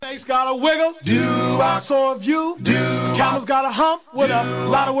Snake's got a wiggle, so have you. Camel's got a hump with a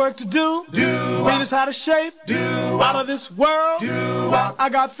lot of work to do. Venus had a shape out of this world. I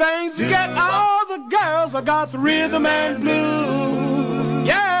got things to get all the girls. I got the rhythm and blues.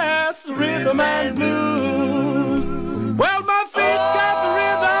 Yes, the rhythm and blues. Well, my feet's got the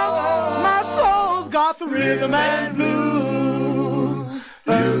rhythm, my soul's got the rhythm and blues.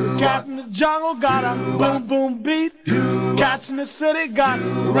 Cat in the jungle got a boom boom beat. Cats in the city got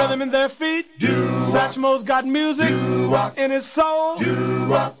rhythm in their feet. Satchmo's got music in his soul.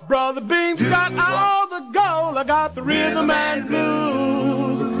 Brother Bean's got all the gold. I got the rhythm and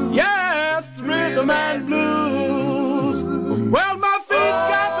blues. Yes, the rhythm and blues. Well, my feet's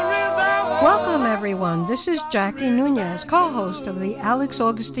got the rhythm. Welcome, everyone. This is Jackie Nunez, co-host of the Alex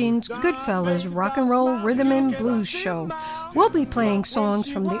Augustine's Goodfellas Rock and Roll Rhythm and Blues Show. We'll be playing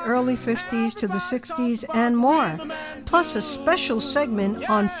songs from the early 50s to the 60s and more, plus a special segment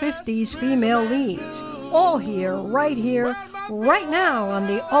on 50s female leads. All right here, right now on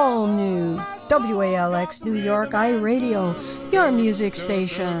the all-new WALX New York iRadio, your music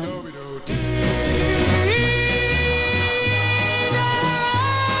station.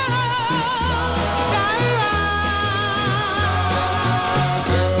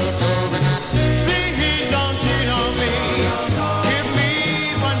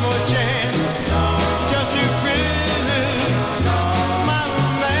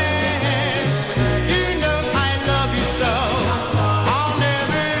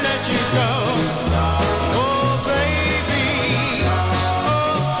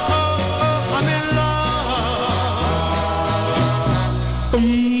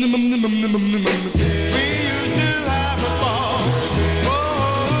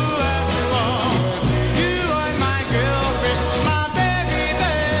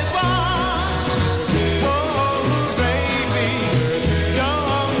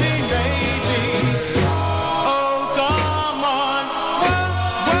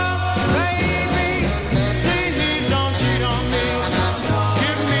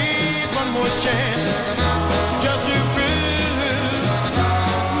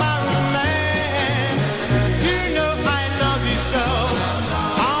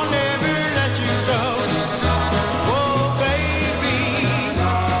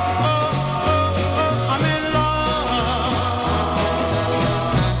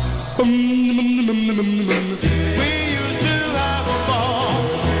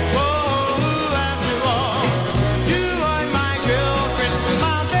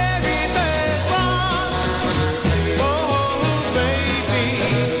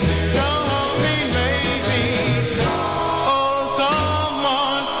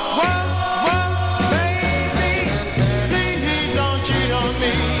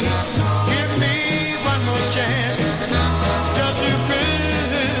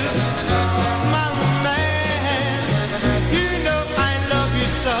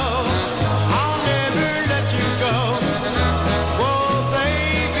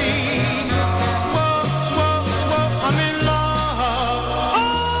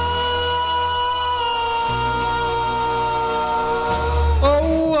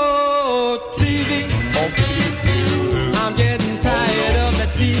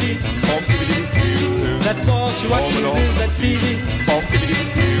 That's all she watches is that TV.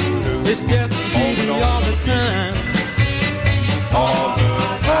 It's just TV all the time. Oh,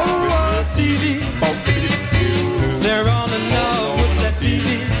 TV. They're all in love with that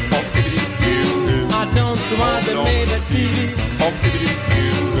TV. I don't see why they made that TV.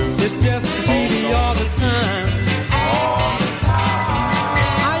 It's just TV all the time.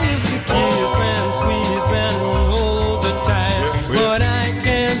 I used to kiss and squeeze and hold her tight, but I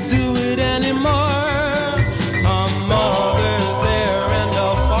can't do it anymore.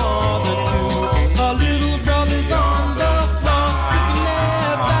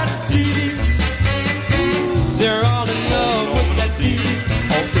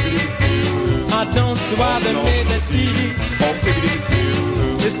 So why they made that TV?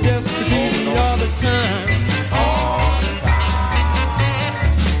 It's just the TV all the time.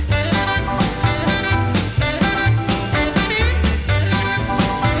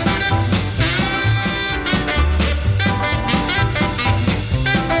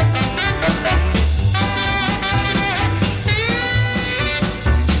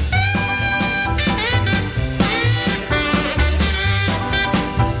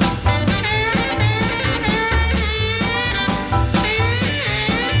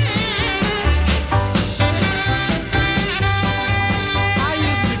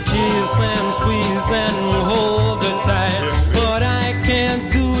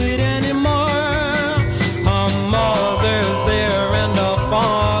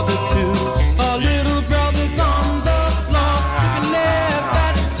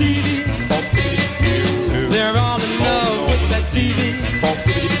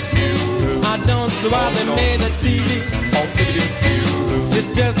 TV. It's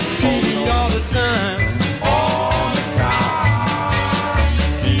just TV all the time. All the time.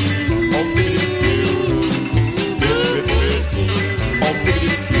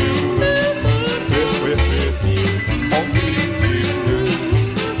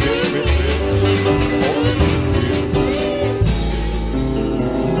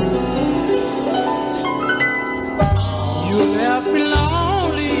 You left me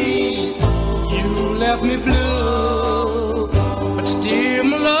lonely. You left me blue. But still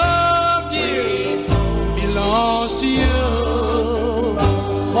my love, dear, belongs to you.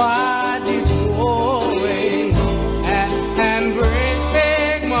 Why did you always and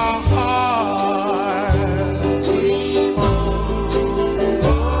break my heart?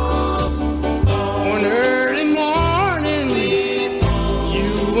 One early morning, you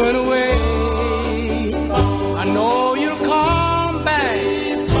went away. I know you'll come back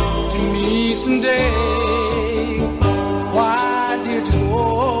to me someday. Why did you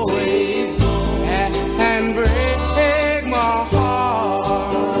always and break my heart?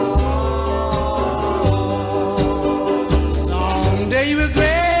 Someday you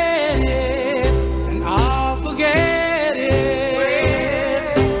regret it, and I'll forget it,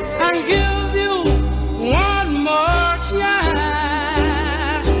 and give you one more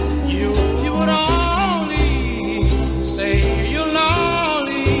chance. You would only say you're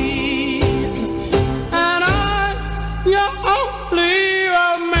lonely, and I'm your only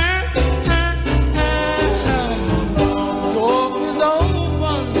romance. Door is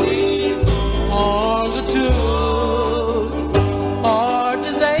open, arms are two, heart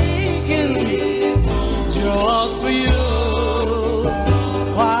is aching just for you.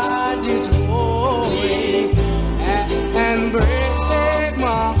 Why did you always and break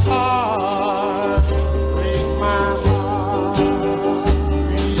my heart? Break my heart.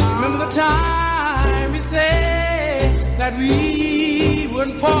 Remember the time you said that we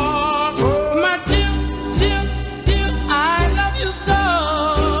wouldn't part? My dear, dear, dear, I love you so.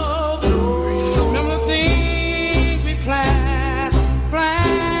 Remember the things we planned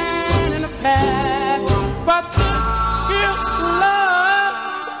in the past. But this here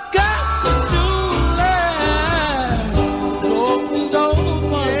love's got to last. Door is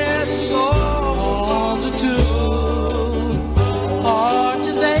open, yes, it's arms are two, heart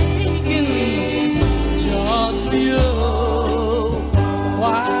is aching just for you.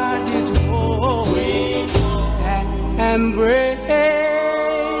 Why did you always and break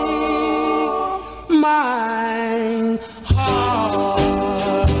my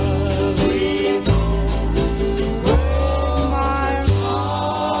heart? Break my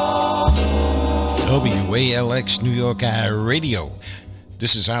heart. WALX New York Radio.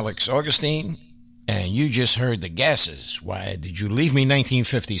 This is Alex Augustine, and you just heard the Gases. Why Did You Leave Me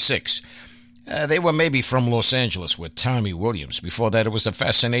 1956. They were maybe from Los Angeles with Tommy Williams. Before that, it was the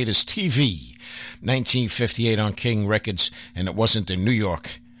Fascinators TV, 1958 on King Records, and it wasn't in New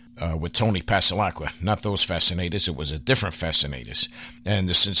York with Tony Pasalacqua. Not those Fascinators, it was a different Fascinators. And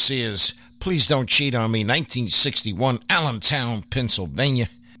the Sinceres, Please Don't Cheat on Me, 1961, Allentown, Pennsylvania,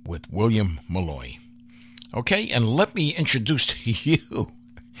 with William Malloy. Okay, and let me introduce to you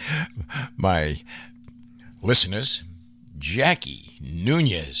my listeners, Jackie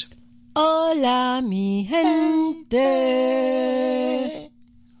Nunez. Hola, mi gente.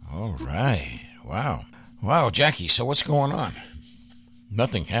 All right. Wow, Jackie, so what's going on?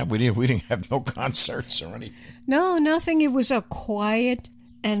 Nothing, huh? We didn't have no concerts or anything. No, nothing. It was a quiet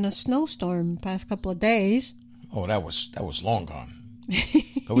and a snowstorm past couple of days. Oh, that was long gone.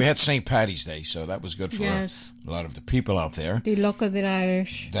 But we had St. Paddy's Day, so that was good for a lot of the people out there. The Loco del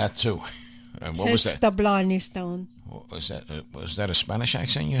Irish. That too. And what was that? Stone. Was that a Spanish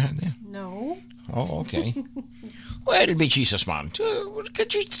accent you had there? No. Oh, okay. Well, be Jesus, man.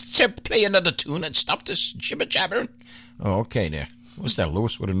 Could you play another tune and stop this jibber-jabbering? Oh, okay there. What's that,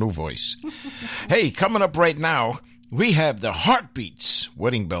 Lewis with a new voice? Hey, coming up right now, we have the Heartbeats,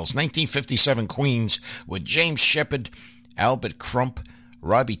 Wedding Bells, 1957 Queens, with James Shepard, Albert Crump,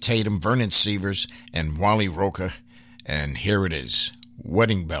 Robbie Tatum, Vernon Sievers, and Wally Roca. And here it is,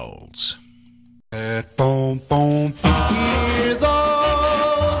 Wedding Bells. Boom, boom, hear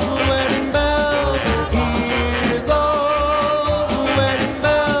those wedding bells. Hear those wedding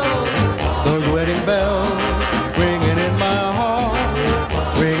bells. Those wedding bells ringing in my heart.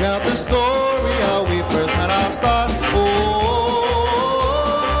 Bring out the story how we first had our start. Oh,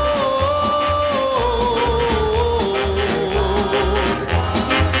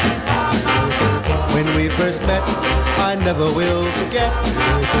 when we first met, I never will forget.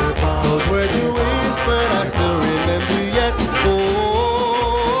 Those words you whispered, I still remember yet. Oh,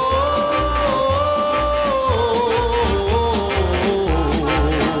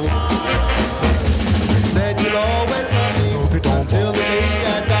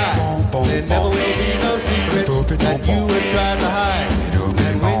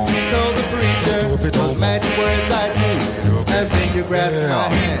 my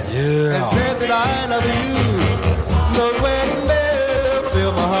hand and said that I love you. Those wedding bells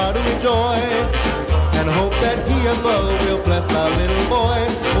fill my heart with joy, and hope that he above will bless our little boy.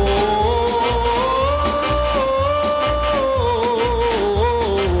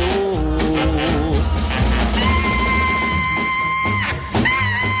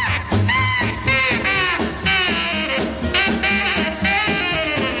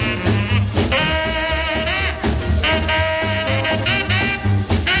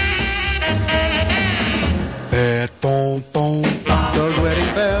 Those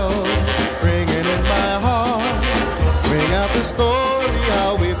wedding bells ringing in my heart ring out the story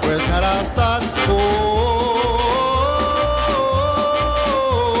how we first had our start.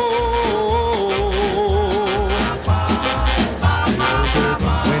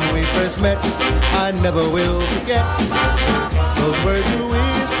 When we first met, I never will forget those words you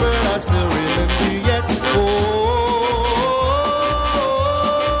whispered. I still remember yet.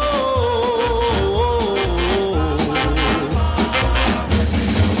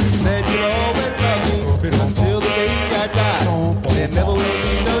 Never will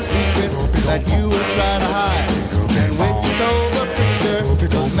be no secrets that you would try to hide. And when you told the preacher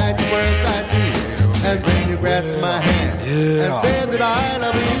those magic words I do, and then you grasped my hand and said that I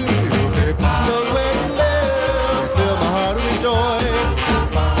love you. Those wedding bells fill my heart with joy,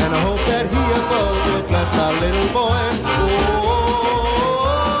 and I hope that he above will bless our little boy.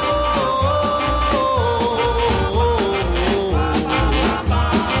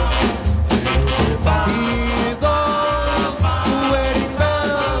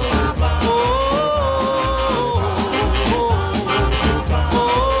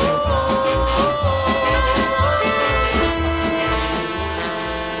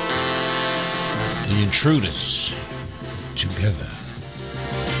 Intruders together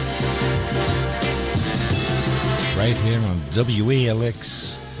right here on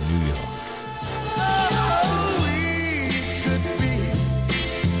WALX New York.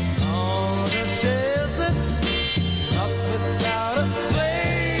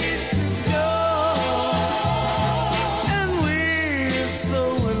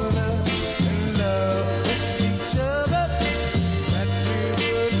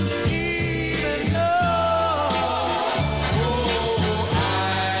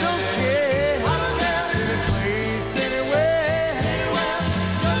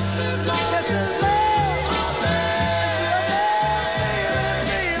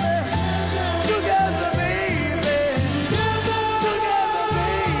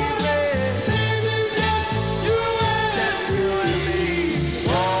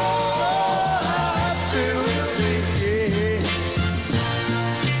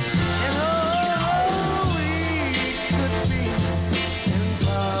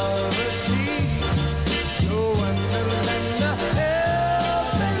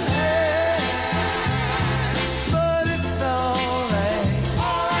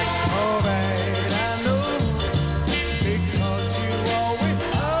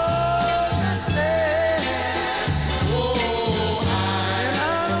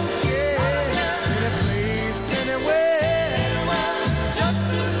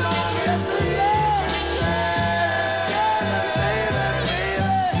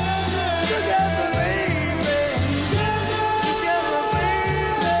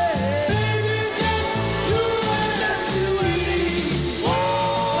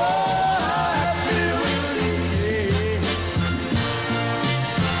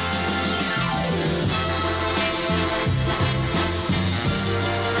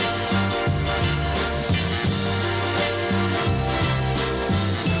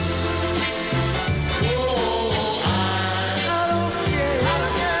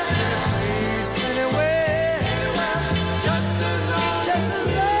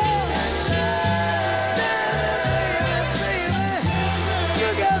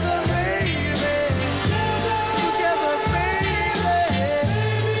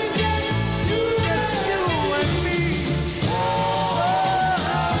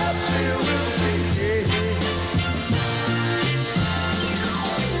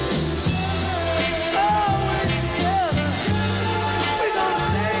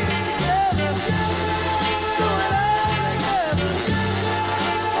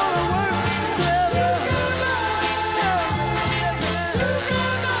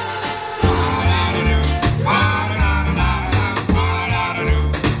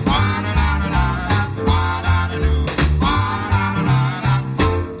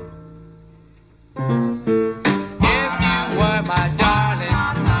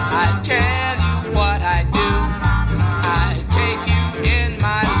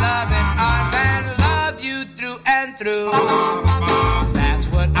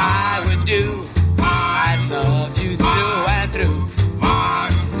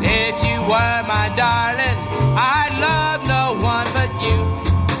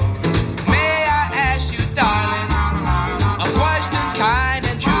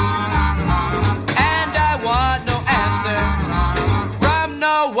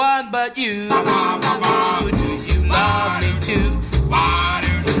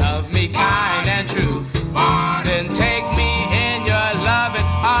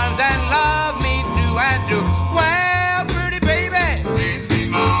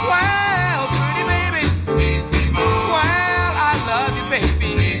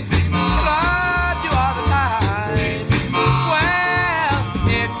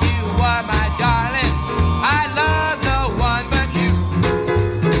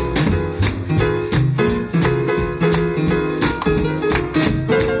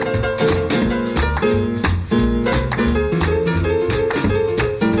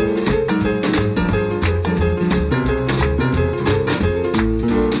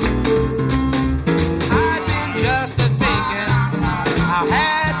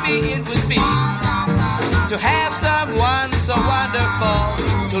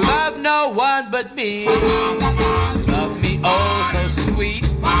 to love no one but me. Love me oh so sweet,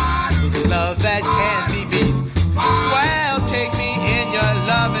 with love that can't be beat. Well, take me in your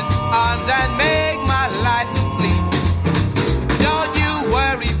loving arms and make my life complete. Don't you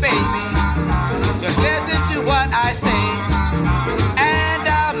worry, baby, just listen to what I say, and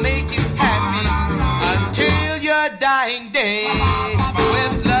I'll make you happy until your dying day.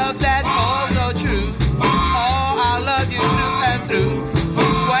 With love that's all so true, oh, I'll love you through and through.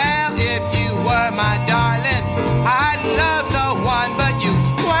 Well, if you were my darling, I'd love no one but you.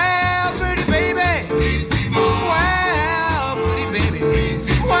 Well, pretty baby, well, pretty baby,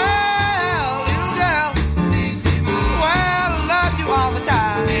 well, little girl, well, love you all the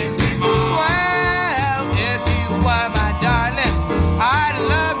time. Well, if you were my darling, I'd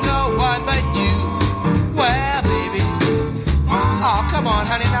love no one but you. Well, baby, oh, come on,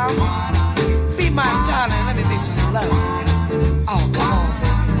 honey, now, be my darling, let me make some love to you. Oh, come on, baby.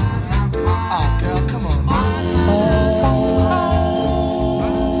 Oh, girl, come on.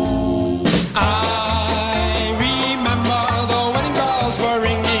 I remember the wedding bells were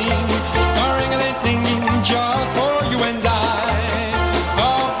ringing, a-ring-a-ling-ding, just for you and I,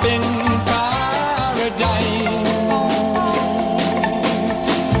 up in paradise.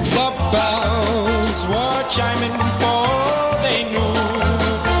 The bells were chiming, for they knew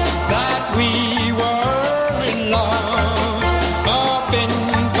that we were in love, up in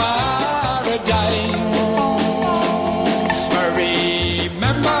paradise.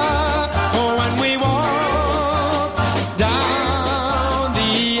 Remember when we walked down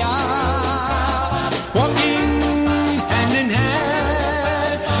the aisle, walking hand in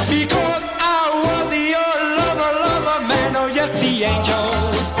hand, because I was your lover, man. Oh yes, the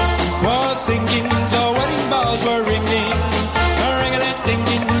angels were singing, the wedding bells were ringing,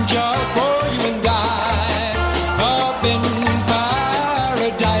 ring-a-ling-ding, just for you and I, up in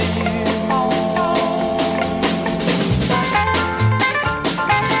paradise.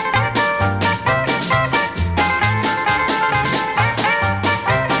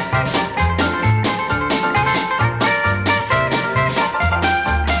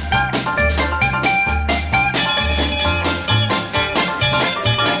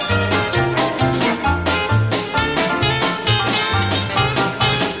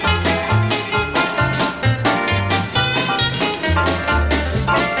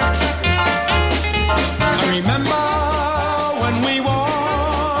 I remember when we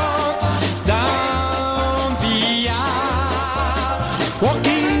walked down the aisle,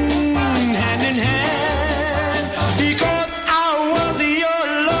 walking hand in hand, because I was your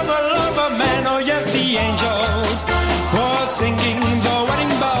lover, man. Oh yes, the angels were singing, the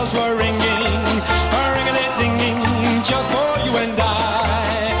wedding bells were ringing, a-ring-a-ling-ding, just for you and I,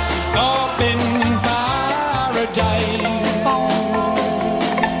 up in paradise.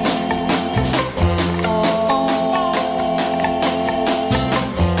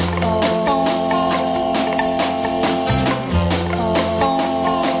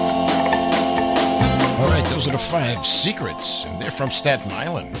 All right, those are the Five Secrets, and they're from Staten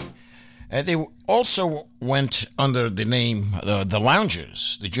Island. They also went under the name the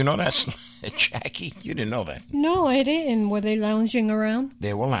Loungers. Did you know that, Jackie? You didn't know that. No, I didn't. Were they lounging around?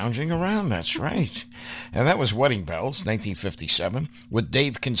 They were lounging around, that's right. And that was Wedding Bells, 1957, with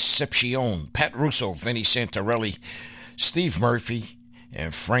Dave Concepcion, Pat Russo, Vinnie Santarelli, Steve Murphy,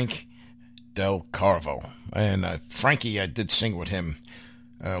 and Frank Del Carvo. And Frankie, I did sing with him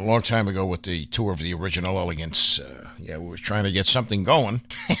a long time ago with the tour of the Original Elegance. We were trying to get something going.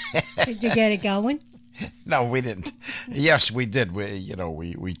 Did you get it going? No, we didn't. Yes, we did.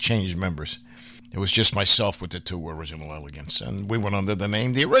 We changed members. It was just myself with the two Original Elegance, and we went under the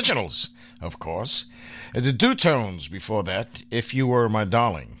name The Originals, of course. The Dutones before that, If You Were My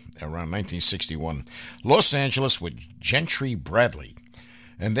Darling, around 1961. Los Angeles with Gentry Bradley.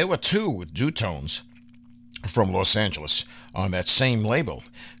 And there were two Dutones from Los Angeles on that same label.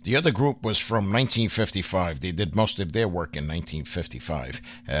 The other group was from 1955. They did most of their work in 1955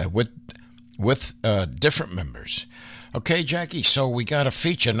 with different members. Okay, Jackie, so we got a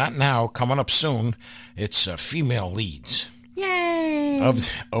feature, not now, coming up soon. It's female leads. Yay!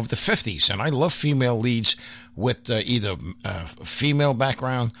 Of the 50s, and I love female leads with either female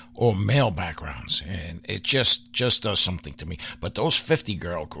background or male backgrounds, and it just does something to me. But those 50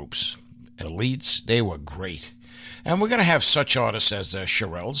 girl groups, leads, they were great. And we're going to have such artists as the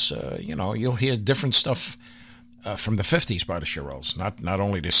Shirelles. You'll hear different stuff from the 50s by the Shirelles, not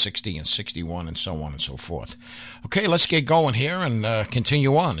only the 60 and 61 and so on and so forth. Okay, let's get going here and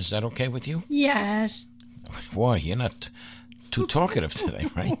continue on. Is that okay with you? Yes. Boy, you're not too talkative today,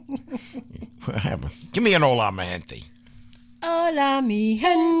 right? What happened? Give me an hola, mi gente. Hola, mi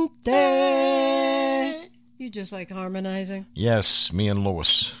gente. You just like harmonizing? Yes, me and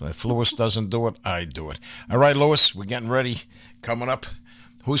Louis. If Louis doesn't do it, I do it. All right, Louis, we're getting ready. Coming up.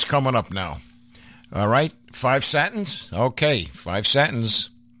 Who's coming up now? All right, 5 Satins? Okay, 5 Satins.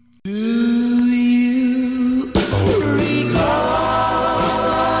 Do you recall?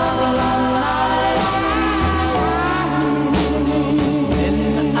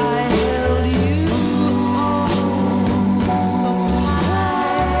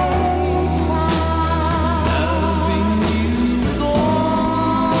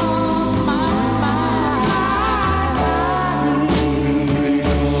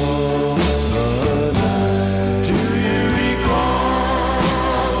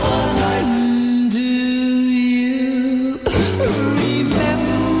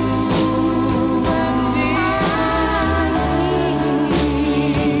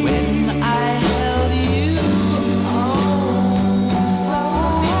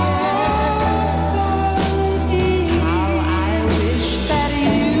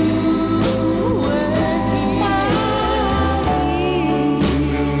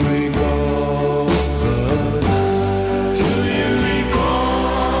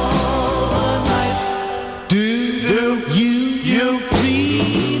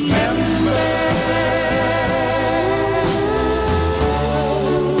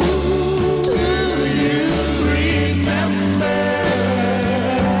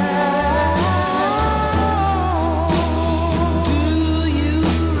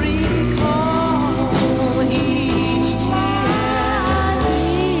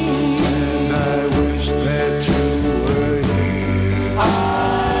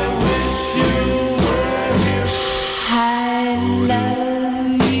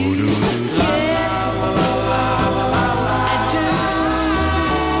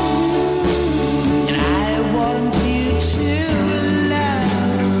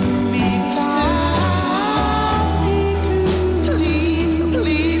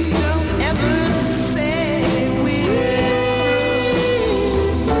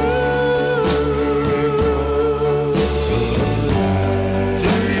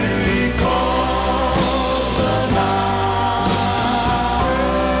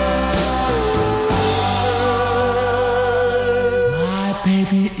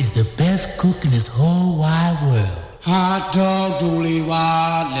 cook in this whole wide world. Hot dog, dooley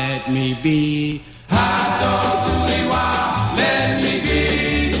wah, let me be. Hot dog, dooley wah, let me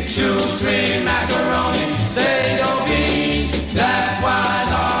be. Shoestring macaroni, stale beans. That's why,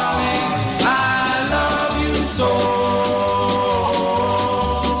 darling, I love you so.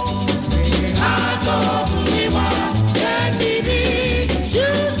 Hot dog, dooley wah, let me be.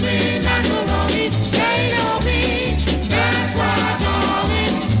 Shoestring macaroni, stale beans. That's why,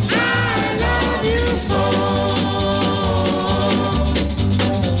 darling, I love you so.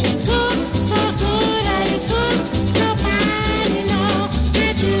 Cook so good and cook so fine, you know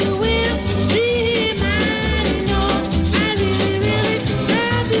that you will be mine, you know. I really, really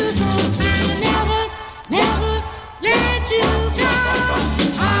love you so. I never, never let you go.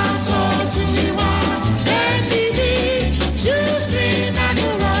 Hot dog to me, why let me be? Shoestring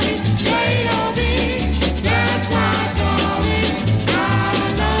macaroni, stale beans. That's why, darling, I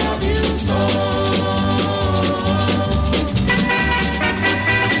love you so.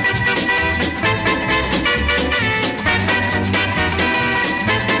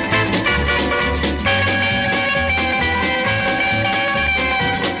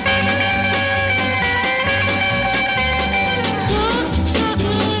 Cook so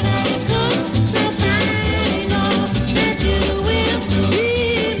good and cook so fine, you know that you will be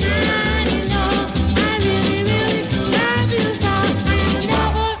mine, you know. I really, really love you so. I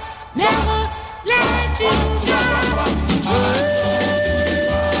never, never let you go.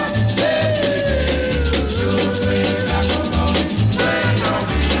 Shoestring macaroni, stale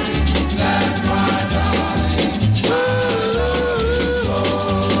beans. That's why, darling, I love you so.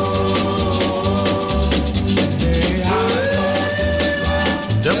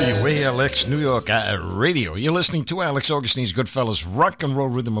 WALX New York Radio. You're listening to Alex Augustine's Goodfellas Rock and Roll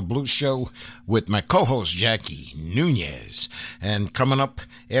Rhythm and Blues Show with my co-host Jackie Nunez. And coming up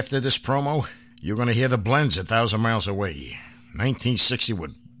after this promo, you're going to hear the Blends 1,000 Miles Away. 1960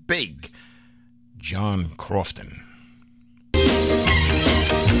 with Big John Crofton.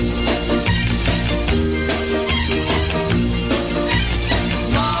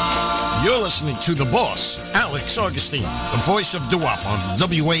 You're listening to the boss, Alex Augustine, the voice of doo-wop on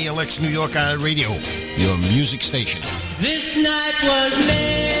WALX New York Radio, your music station. This night was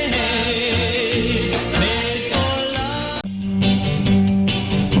made for love.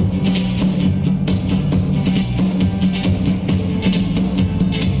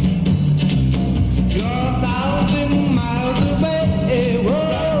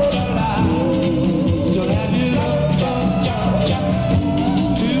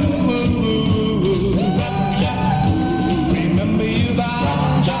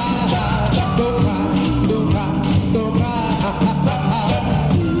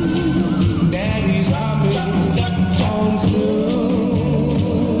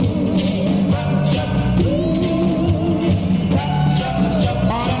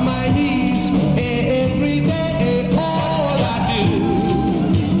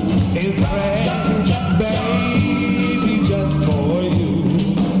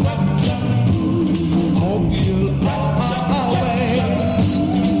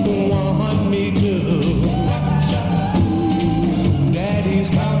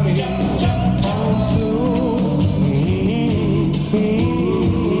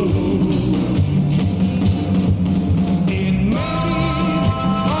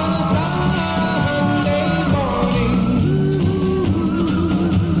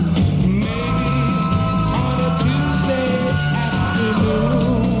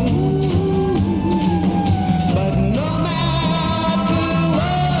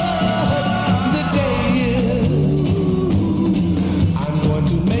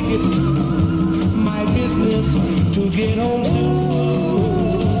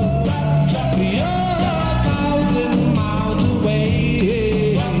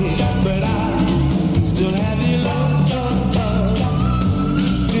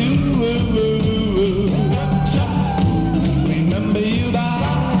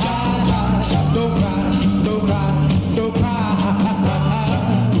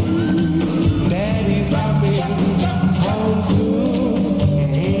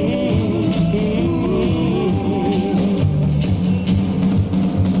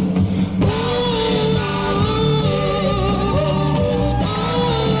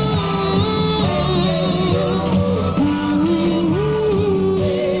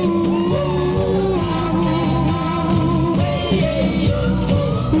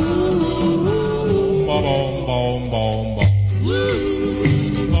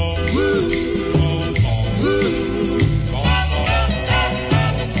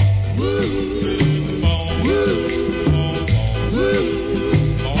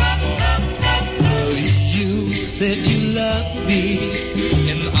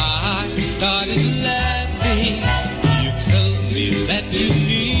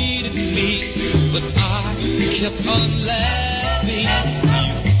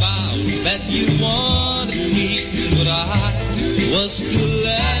 used to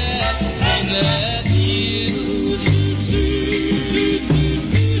laughing at you.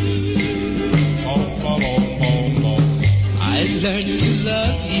 I learned to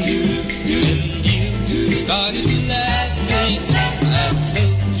love you when you started laughing. I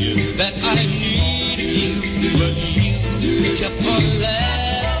told you that I needed you, but you kept on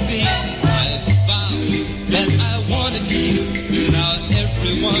laughing. I found that I wanted you. Now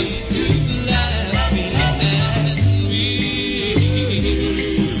everyone's laughing at me.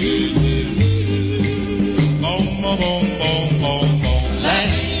 Boom, boom, boom, boom, boom, boom.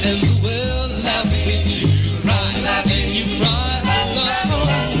 Laugh and the world laughs with you. Cry and you cry alone.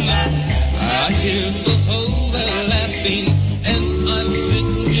 I hear the whole world laughing, and I'm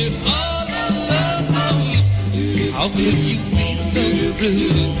sitting here all alone. How could you be so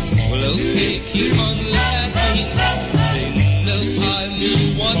rude? Well, okay, keep on laughing. They know I'm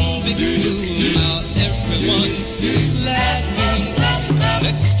one big fool. Now everyone is laughing.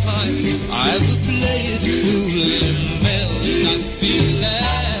 Next time I will play it cool, and they'll not be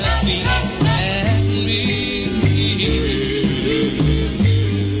laughing at me.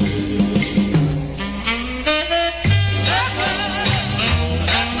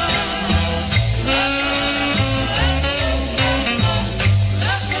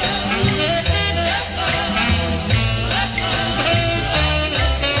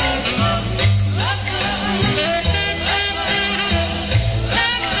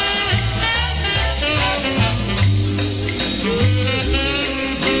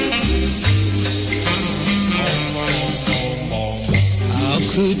 How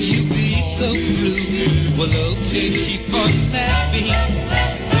could you be so rude? Well, okay, keep on laughing.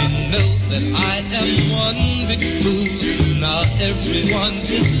 They know that I am one big fool. Now everyone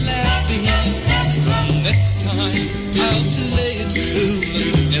is laughing. So next time I'll play it cool,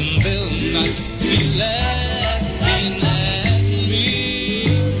 and they'll not be laughing at me.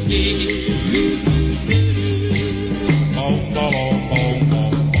 Boom, boom, boom,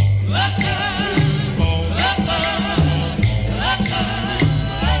 boom.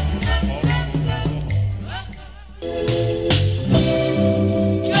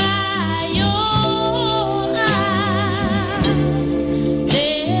 Dry your eyes.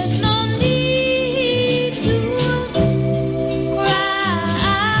 There's no need to cry.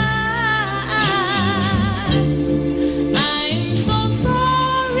 I'm so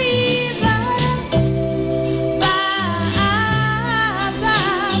sorry about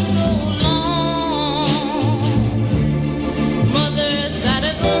so long. Mother's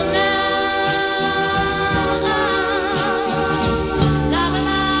gotta go now. La la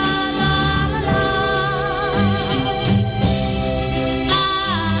la la la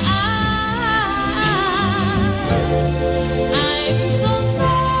I'm so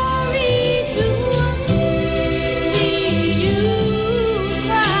sorry to see you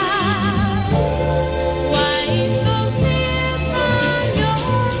cry. Wipe those tears from your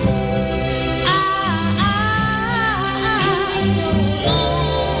eyes so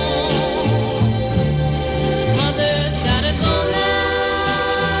long. Mother's gotta go now.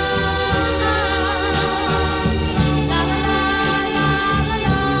 La la la la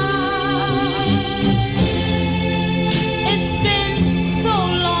la. It's been so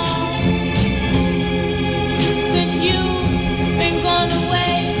long since you've been gone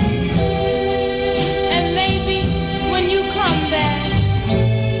away, and maybe when you come back,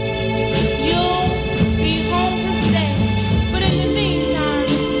 you'll be home to stay. But in the meantime,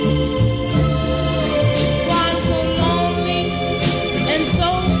 while I'm so lonely and so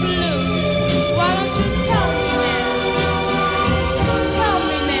blue, why don't you tell me now? Tell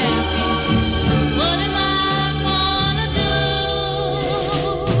me now. What am I gonna do?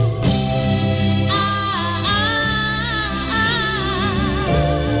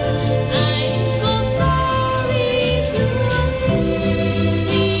 I'm so sorry to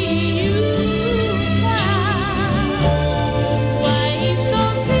see you cry. Wipe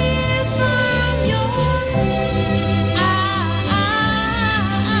those tears from your eyes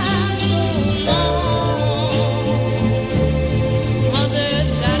so long.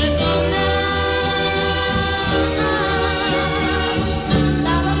 Mother's gotta go now.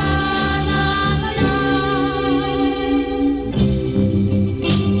 La la la la la.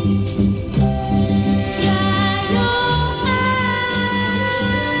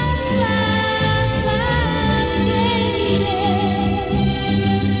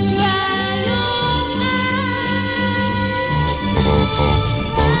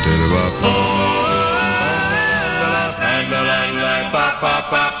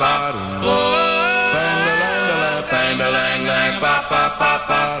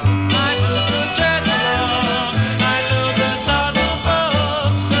 I took the church along, I took the stars above.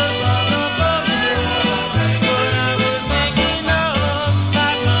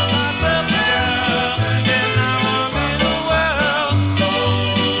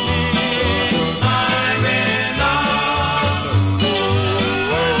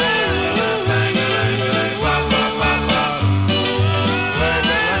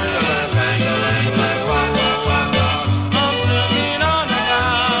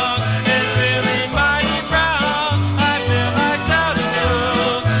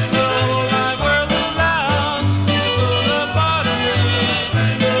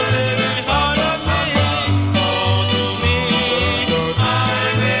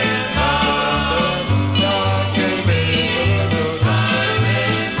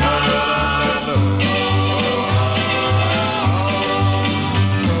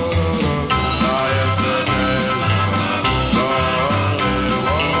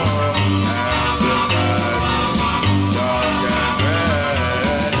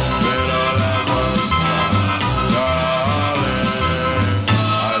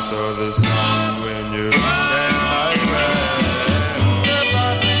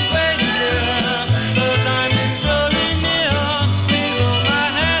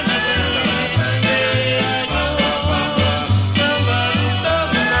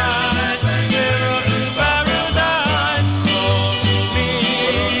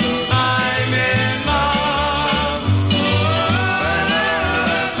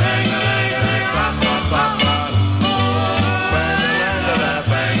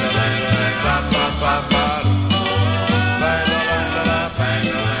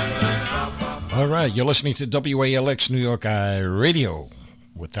 right, you're listening to WALX New York Radio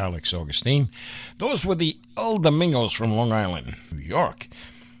with Alex Augustine. Those were the El Domingos from Long Island, New York.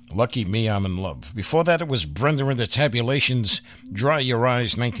 Lucky Me, I'm in Love. Before that, it was Brenda and the Tabulations, Dry Your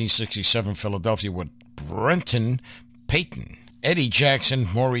Eyes, 1967, Philadelphia, with Brenton Payton, Eddie Jackson,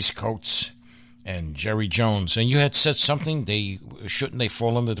 Maurice Coates, and Jerry Jones. And you had said something, shouldn't they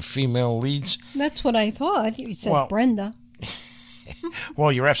fall under the female leads? That's what I thought. You said Brenda.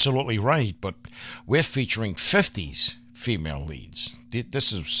 Well, you're absolutely right, but we're featuring 50s female leads.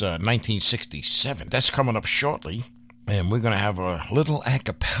 This is 1967. That's coming up shortly, and we're going to have a little a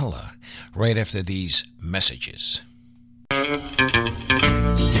cappella right after these messages.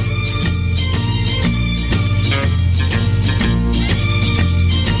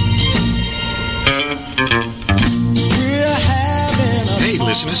 Hey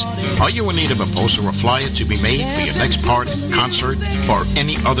listeners, are you in need of a poster or flyer to be made for your next party, concert, or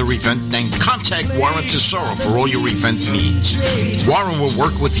any other event? Then contact Warren Tesoro for all your event needs. Warren will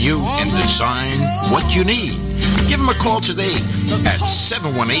work with you and design what you need. Give him a call today at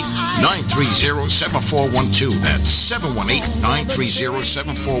 718-930-7412. That's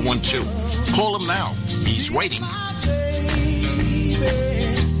 718-930-7412. Call him now. He's waiting. We're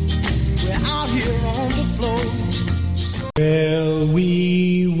out here on the floor. Well,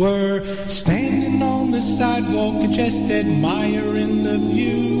 we were standing on the sidewalk just admiring the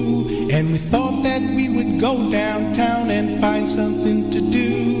view, and we thought that we would go downtown and find something to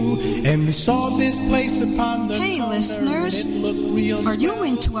do, and we saw this place upon the Hey corner, listeners, and it looked real are you swell.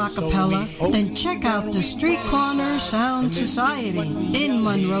 into a cappella? Then check out the Street Corner Sound Society in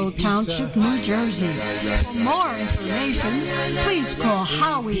Monroe Township, New Jersey. For more information, please call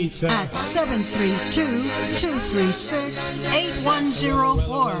Howie at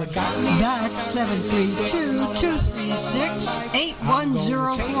 732-236-8104. That's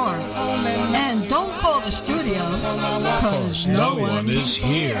 732-236-8104. And don't call the studio, because no one is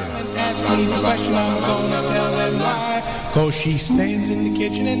here. Ask me the question, I'm gonna tell them why. Cause she stands in the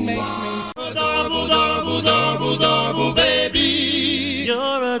kitchen and makes me Adorable, adorable, adorable, adorable, baby.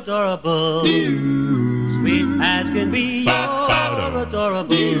 You're adorable. Sweet as can be. You're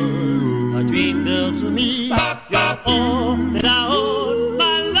adorable. A dream girl to me. You're all that I own.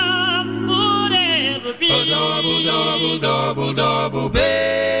 My love would ever be. Adorable, adorable, adorable, adorable,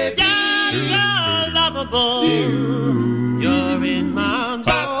 baby. You're lovable. You're in my arms.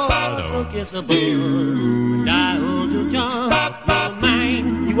 So kissable. And I hold your charm. You're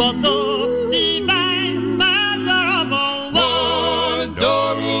mine. You are so divine, my adorable one.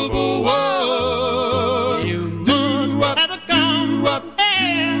 Adorable one. You must have come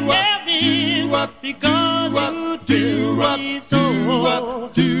and have been because you do me so.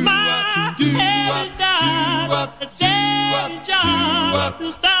 My head is down. It's every job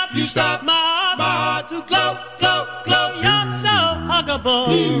to stop my heart to glow. You're so huggable,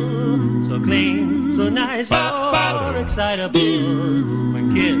 so clean, so nice, so excitable.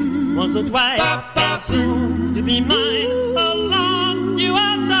 When kissed once or twice, and soon to be mine. Along you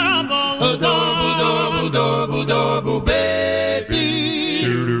are adorable, adorable, adorable, adorable, adorable, baby.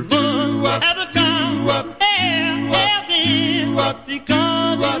 Must have come and have been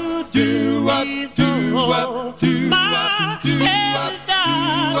because you do me so. My head is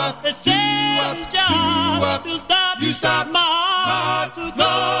down. It's every job to stop my heart to glow.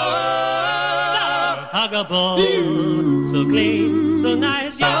 Huggable, so clean, so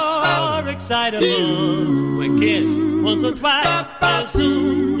nice, you're excitable. When kissed once or twice, and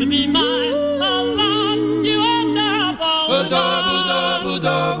soon to be mine. Along you are adorable, adorable, adorable,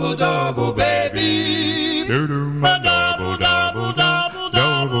 adorable, adorable, baby. Adorable, adorable, adorable,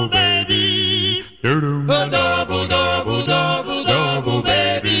 adorable, baby. Adorable, adorable, adorable, adorable,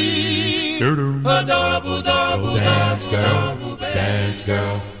 baby. Adorable, adorable, dance girl, dance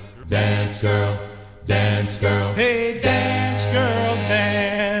girl, dance girl, dance girl. Hey, dance girl,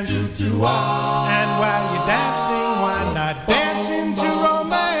 dance. Do-do-ah. And while you're dancing, why not dance into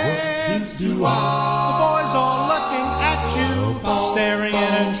romance? Do-do-ah. The boys all looking at you, staring in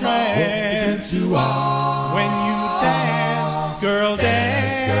a trance. Do-do-ah. When you dance, girl,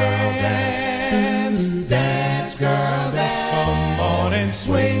 dance. Dance, girl, dance. Come on and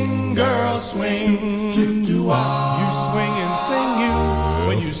swing, girl, swing. Do-do-ah. You swing and sing you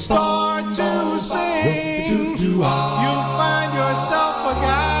when you start to sing. Do-do-ah. You'll find yourself a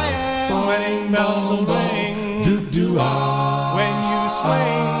guy and wedding bells will ring. Do-do-ah. When you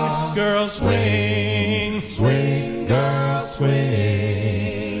swing, girl, swing. Swing, girl,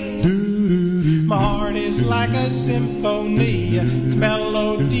 swing. Do-do-do. My heart is like a symphony. Its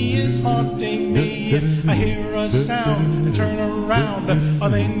melody is haunting me. I hear a sound and turn around,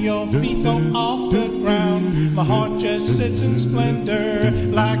 then your feet go off the ground. My heart just sits in splendor,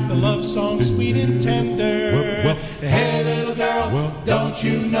 like a love song, sweet and tender. Hey, little girl, don't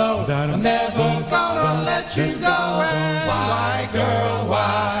you know that I'm never gonna let you go? Why, girl,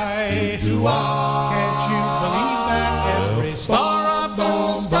 why? Can't you believe that every star up in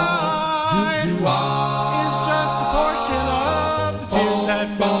the sky is just a portion of the tears that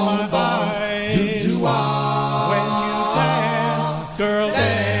fill my eyes? When you dance, girl,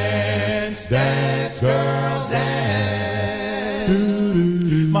 dance, dance, girl, dance.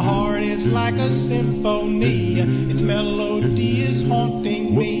 My heart is like a symphony. Its melody is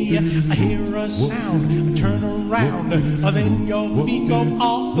haunting me. I hear a sound, turn around, then your feet go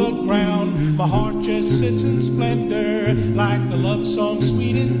off the ground. My heart just sits in splendor, like a love song,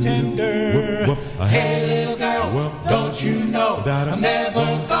 sweet and tender. Hey, little girl, don't you know that I'm never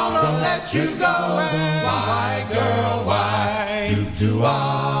gonna let you go? Why, girl, why? Can't you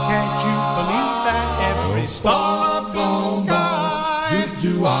believe that every star up in the sky is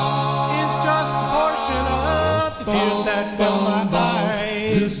just a portion of the tears that fill my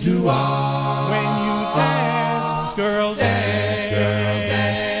eyes? When you dance, girl, dance, girl,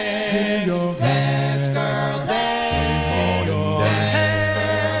 dance, your dance, girl, dance, your dance,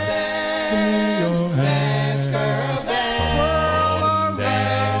 girl, dance, your dance, girl, dance,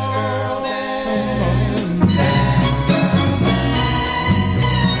 dance, girl, dance, dance, girl,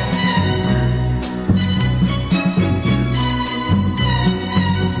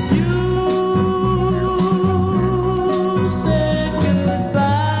 You said goodbye.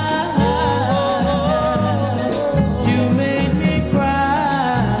 You made me cry.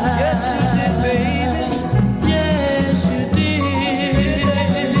 Yes, you did, baby. Yes, you did.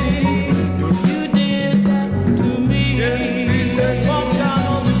 You did that to me. Walked down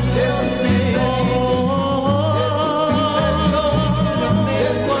on the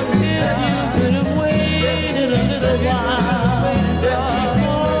you could have waited a little while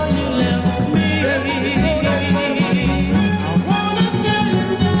before you left me. I wanna tell you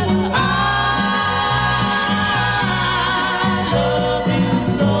that I love you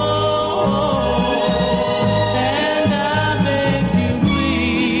so, and I beg you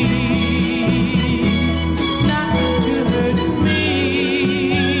please not to hurt me,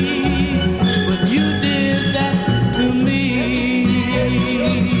 but you did that to me.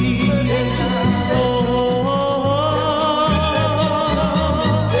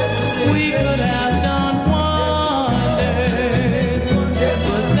 We could have done wonders,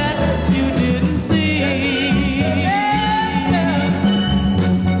 but that you didn't see.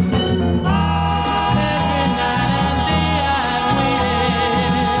 Every night and day I waited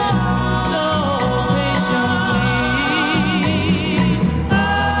so patiently,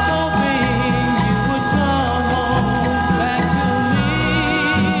 hoping you would come home back to me.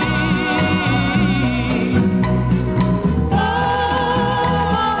 Oh, my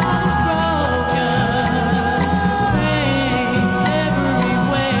heart is broken, pains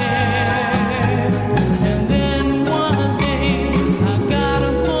everywhere. And then one day I got a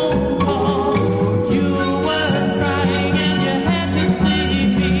phone call. You were crying and you had to see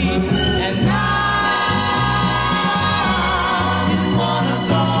me. And now you wanna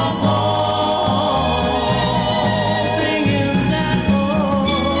go home, singing that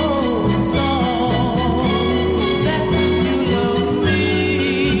old song that you love me.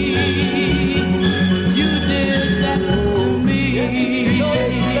 You did that to me.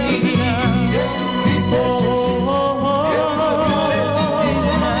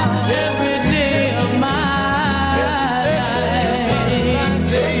 Every day of my life,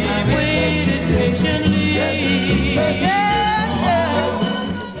 I waited patiently.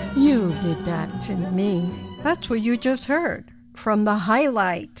 You did that to me. That's what you just heard from the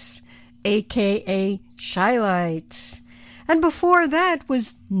Highlights, aka Shylights. And before that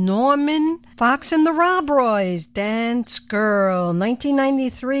was Norman Fox and the Rob Roys, Dance Girl,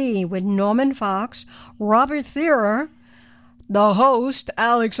 1993, with Norman Fox, Robert Thierer, the host,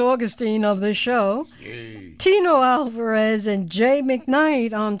 Alex Augustine of the show, Tino Alvarez and Jay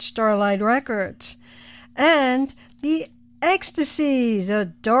McKnight on Starlight Records, and the Ecstasies,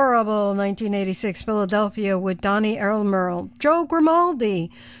 adorable 1986 Philadelphia with Donnie Erlmerl, Joe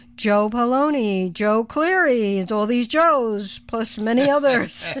Grimaldi, Joe Poloni, Joe Cleary, it's all these Joes, plus many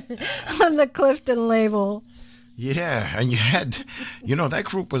others on the Clifton label. Yeah, and you had, that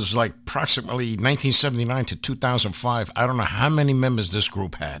group was like approximately 1979 to 2005. I don't know how many members this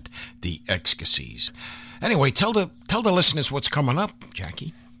group had, the Ecstasies. Anyway, tell the listeners what's coming up,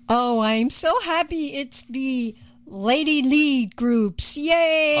 Jackie. Oh, I'm so happy it's the lady lead groups.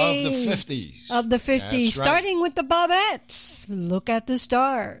 Yay! Of the 50s. Of the 50s. That's right. Starting with the Bobettes. Look at the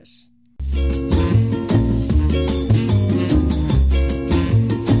stars.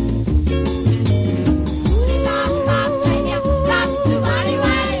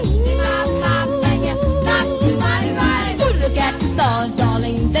 Look at the stars,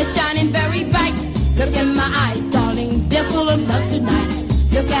 darling, they're shining very bright. Look in my eyes, darling, they're full of love tonight.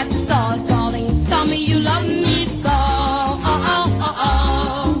 Look at the stars, darling, tell me you love me so.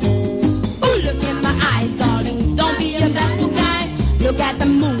 Ooh, look in my eyes, darling, don't be a bashful guy. Look at the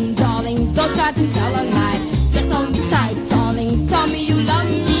moon, darling, don't try to tell a lie. Just hold me tight, darling, tell me you love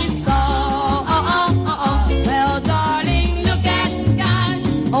me so. Well, darling, look at the sky.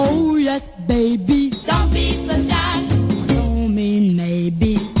 Oh, yes, baby, don't be so shy. Don't mean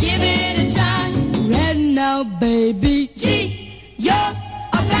maybe, give it a try. Red now, baby, gee, you're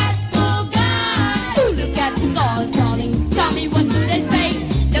a bashful guy. Ooh, look at the stars, darling, tell me what do they say.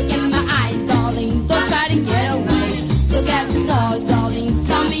 Look in my eyes, darling, don't try to get away. Look at the stars, darling,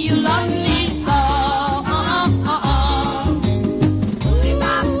 tell me you love me so.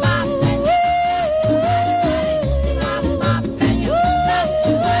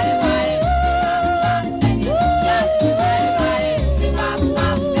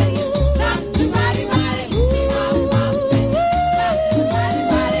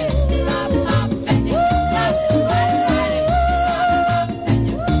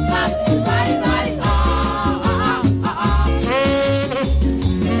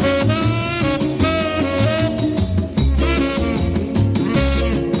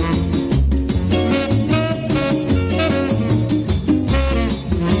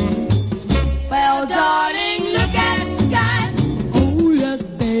 Well, darling, look at the sky. Oh, yes,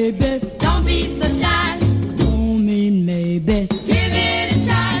 baby, don't be so shy. Don't mean maybe, give it a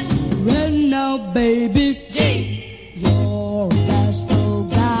try. Red now, baby, gee, you're a bashful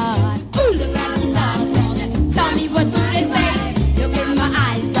guy. Ooh, look at the stars, darling, tell me what do they say. Look in my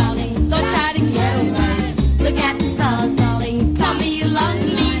eyes, darling, don't try to get away. Look at the stars, darling, tell me you love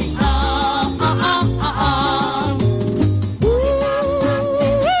me so.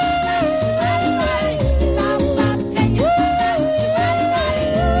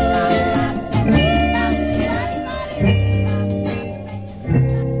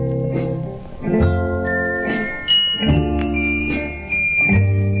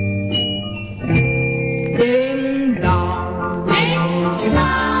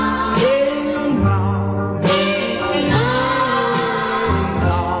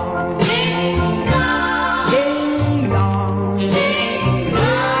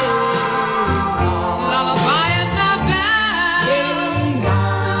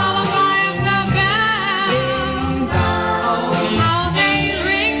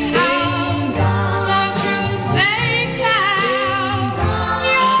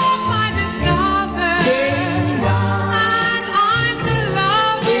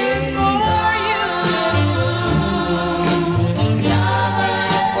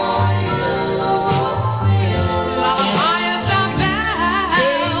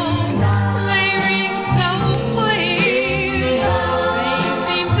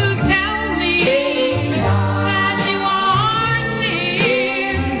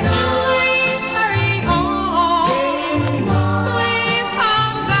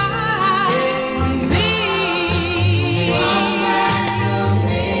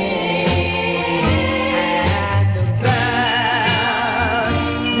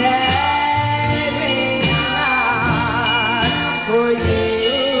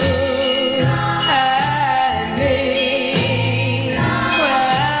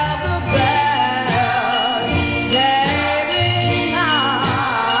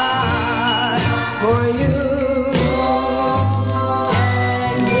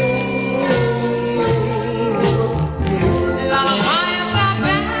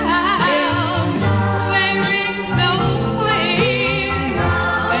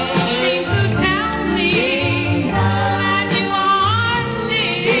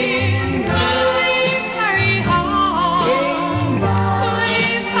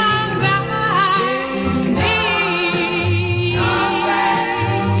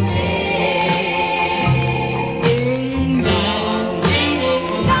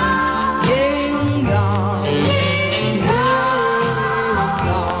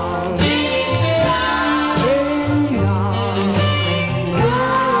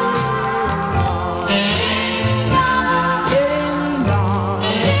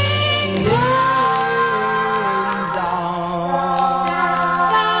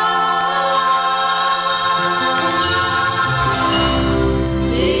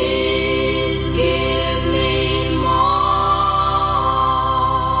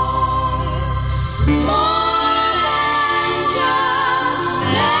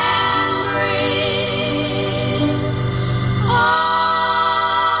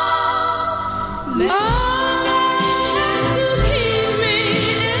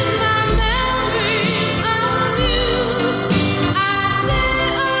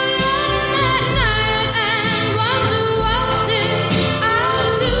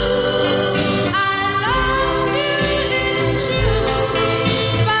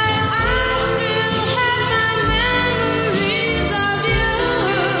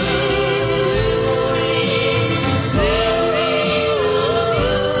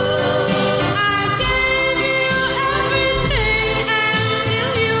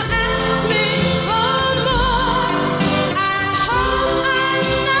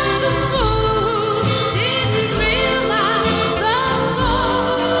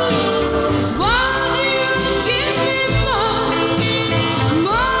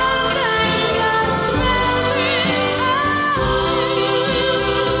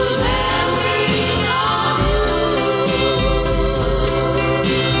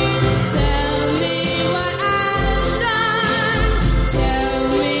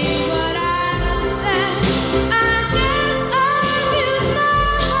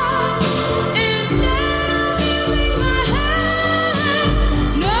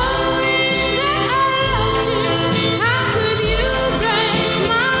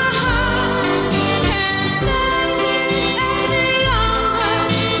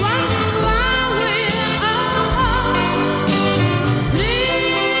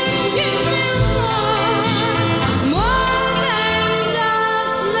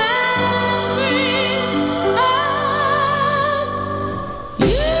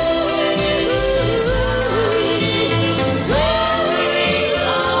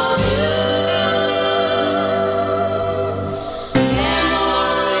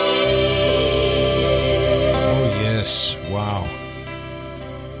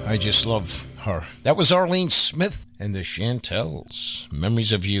 just love her. That was Arlene Smith and the Chantels.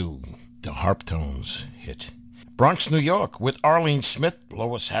 Memories of You, the harp tones hit. Bronx, New York, with Arlene Smith,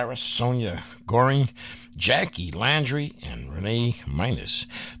 Lois Harris, Sonia Goring, Jackie Landry, and Renee Minus.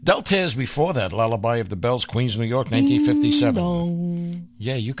 Deltaires before that, Lullaby of the Bells, Queens, New York, 1957.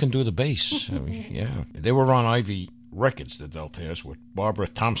 Yeah, you can do the bass. Yeah. They were on Ivy Records, the Deltaires, with Barbara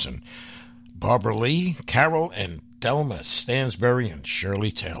Thompson, Barbara Lee, Carol, and Thelma Stansbury, and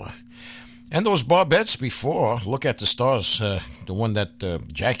Shirley Taylor. And those Barbettes before, Look at the Stars, the one that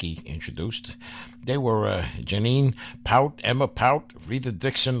Jackie introduced. They were Janine Pout, Emma Pout, Rita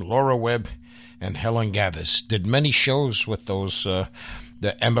Dixon, Laura Webb, and Helen Gathers. Did many shows with those,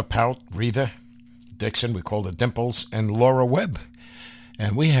 the Emma Pout, Rita Dixon, we called her Dimples, and Laura Webb.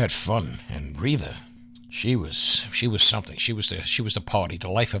 And we had fun. And Rita, she was something. She was the party, the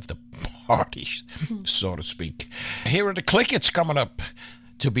life of the party, so to speak. Here are the Clickets coming up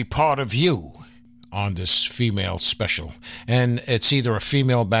to be part of you on this female special. And it's either a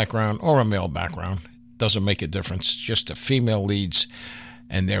female background or a male background. Doesn't make a difference. Just the female leads.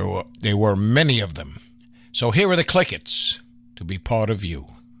 And there were many of them. So here are the Clickets to be part of you.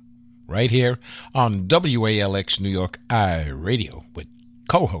 Right here on WALX New York iRadio with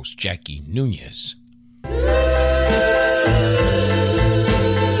co-host Jackie Nunez.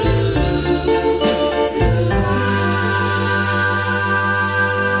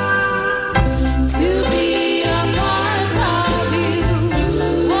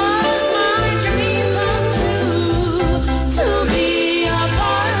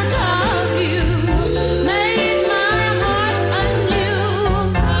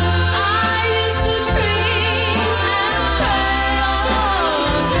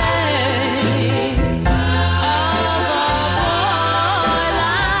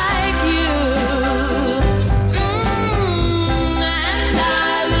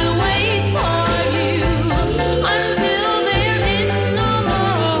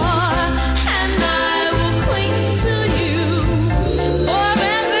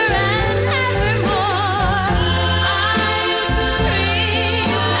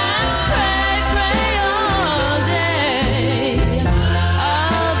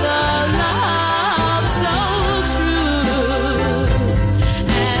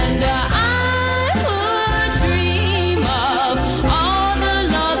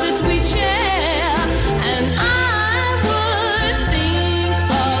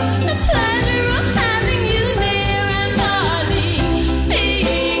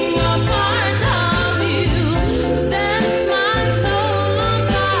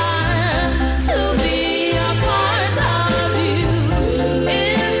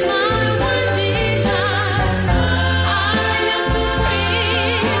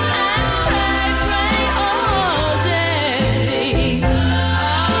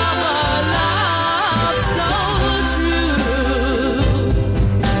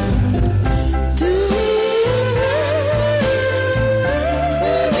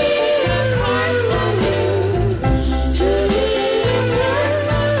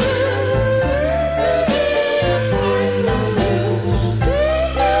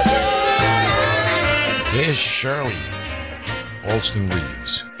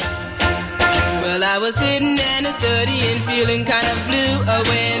 Reeves. Well, I was sitting and studying, feeling kind of blue. I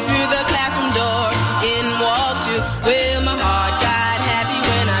went through the classroom door, in walked you. Well, my heart got happy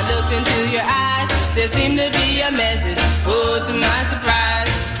when I looked into your eyes. There seemed to be a message, oh, to my surprise.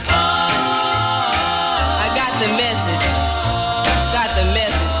 I got the message,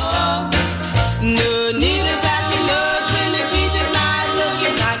 No need to pass me notes when the teacher's not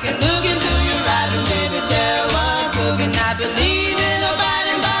looking. I can look into your eyes and baby tell what's cooking. I believe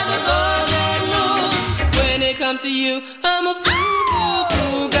to you, I'm a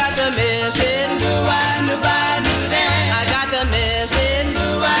fool, got the message, I got the message,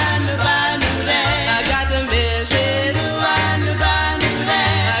 I got the message, I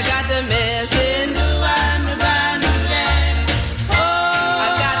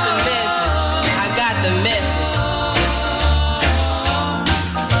got the message, I got the message.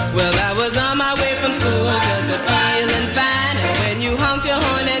 Well, I was on my way from school, just a feeling fine, and when you honked your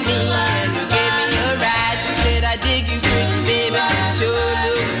horn at me, and you gave me a ride, you said I dig you pretty, baby, sure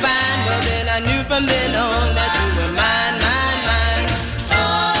look fine. But then I knew from then on that you were mine.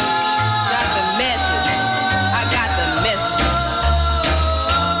 Got the message, I got the message.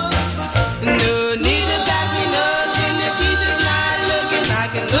 No need to pass me notes when the teacher's not looking. I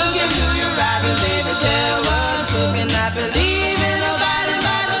can look into your eyes and baby tell what's cooking. I believe in nobody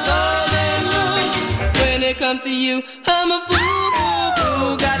but the golden rule. When it comes to you, I'm a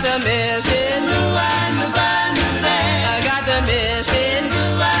fool, got the message. I got the message.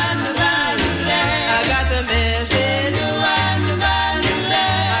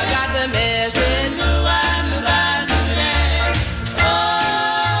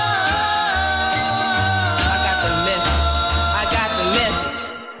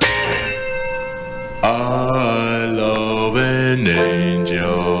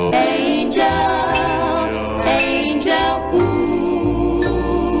 angel, angel, angel. Ooh,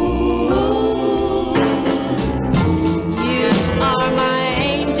 you are my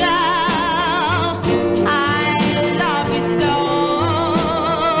angel. I love you so.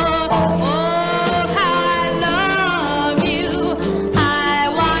 Oh, how I love you. I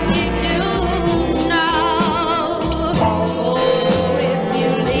want you to know. Oh, if you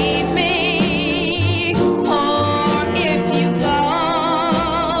leave me, or if you go,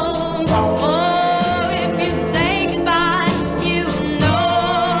 or if you say goodbye, you know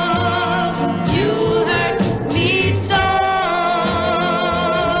you hurt me so.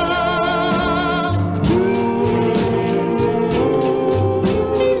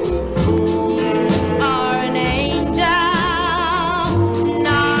 You are an angel,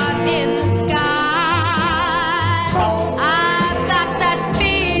 not in the sky. I've got that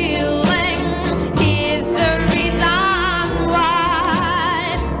feeling, is the reason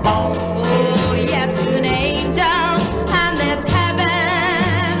why. Oh, yes, an angel, and there's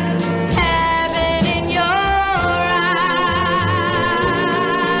heaven, heaven in your eyes.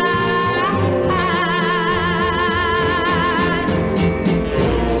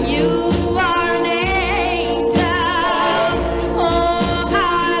 You are an angel. Oh,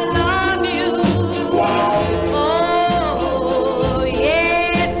 how I love you. Oh,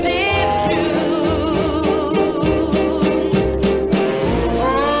 yes, it's true.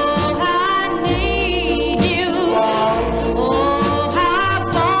 Oh, I need you. Oh, how I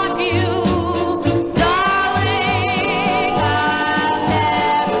want you. Darling, I'll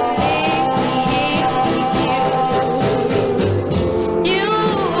never leave you. You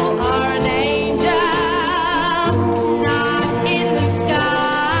are an angel, not in the sky.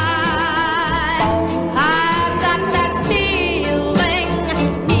 I've got that feeling,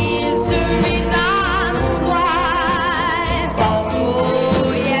 is the reason why.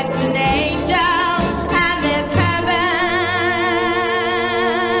 Oh, yes, an angel, and there's heaven,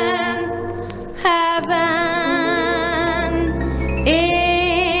 heaven in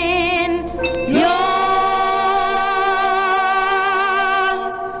your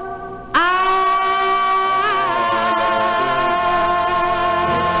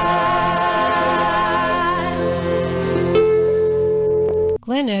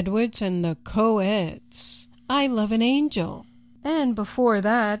Glenn Edwards and the Co-Eds. I Love an Angel. And before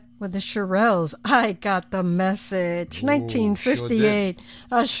that, with the Shirelles, I Got the Message. 1958.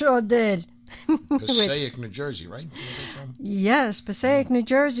 I sure did. Passaic, New Jersey, right? Where are they from? Yes, Passaic, New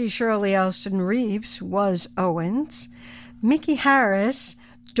Jersey. Shirley Alston Reeves was Owens. Mickey Harris,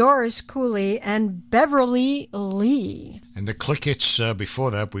 Doris Cooley, and Beverly Lee. And the Clickets,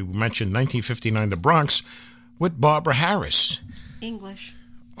 before that, we mentioned 1959, The Bronx, with Barbara Harris. English.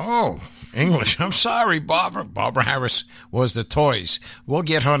 Oh, English. I'm sorry, Barbara. Barbara Harris was the Toys. We'll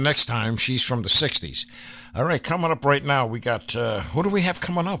get her next time. She's from the 60s. All right, coming up right now, we got, who do we have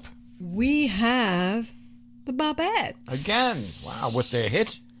coming up? We have the Bobettes. Again. Wow, with their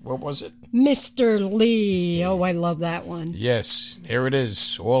hit. What was it? Mr. Lee. Oh, I love that one. Yes, here it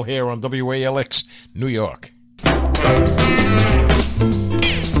is. All here on WALX, New York. 1, 2,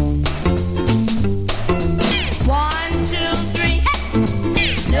 3.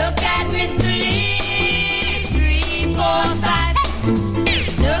 Look at Mr. Lee. 3, 4, 5.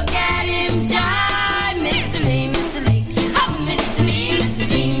 Look at him jive. Mr. Lee, Mr. Lee. Oh, Mr. Lee, Mr.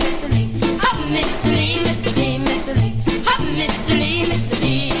 Lee, Mr. Lee. Oh, Mr. Lee, Mr. Lee, Mr. Lee. Oh, Mr. Lee, Mr.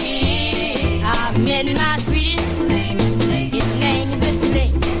 Lee. I met my sweetie, Mr. Lee, Mr. Lee. His name is Mr.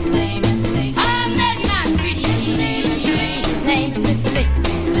 Lee, Mr. Lee, Mr. Lee. I met my sweetie, Mr. Lee, Mr. Lee. His name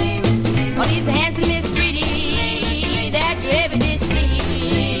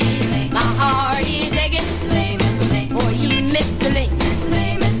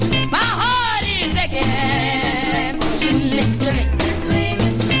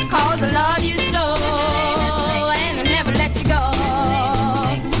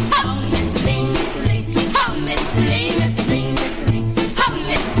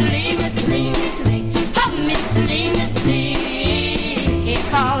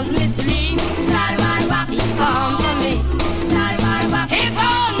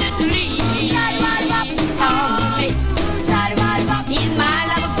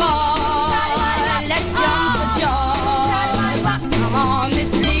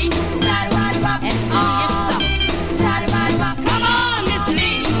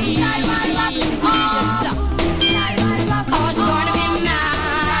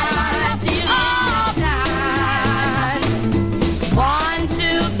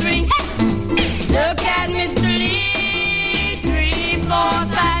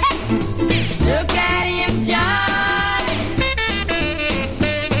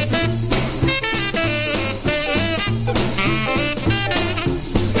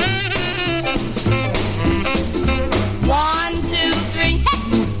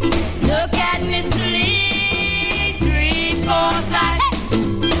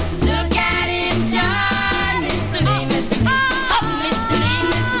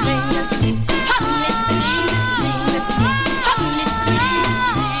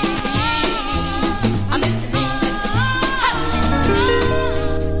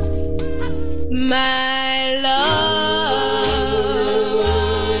My love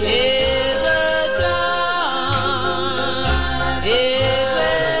is a charm. It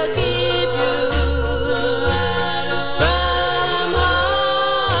will keep you from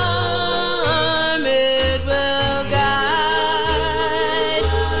harm. It will guide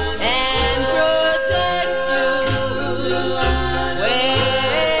and protect you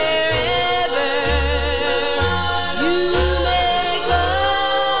wherever you may go.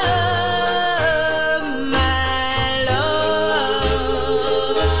 My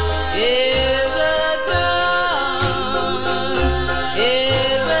love is a charm.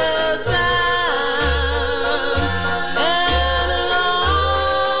 It will sound and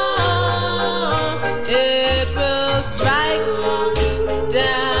alarm. It will strike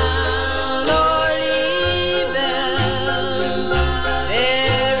down or even.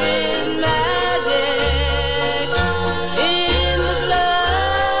 There is magic in the glow.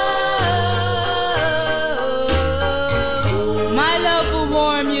 My love will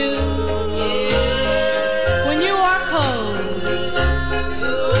warm you when you are cold.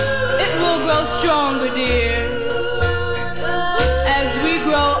 It will grow stronger, dear, as we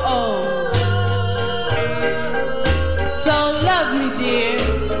grow old. So love me, dear,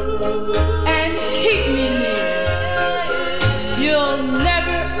 and keep me near. You'll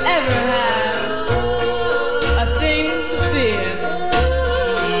never ever have a thing to fear.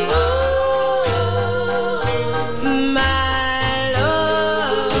 My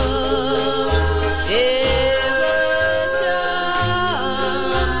love is a charm.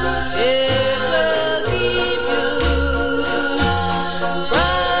 It will keep you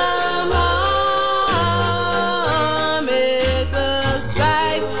from harm. It will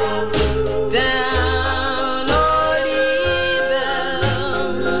strike down or even.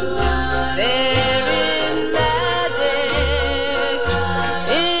 There is magic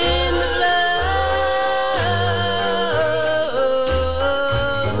in the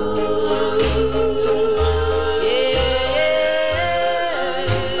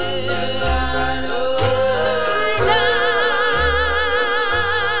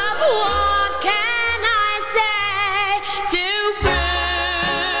What can I say to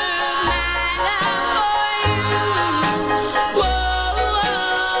prove my love for you? Whoa,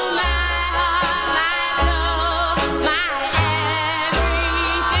 whoa, my heart, my soul, my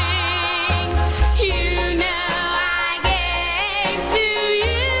everything. You know I gave to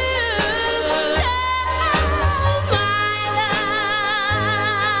you. So, my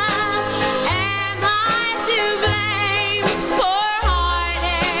love, am I to blame for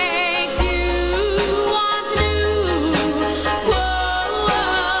heartaches you once knew? Whoa,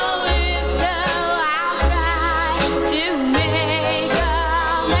 whoa, if so, I'll try to make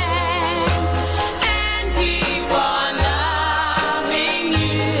amends and keep on loving you.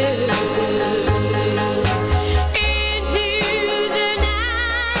 Into the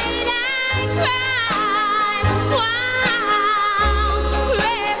night I cried, while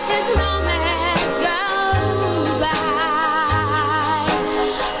precious moments go by.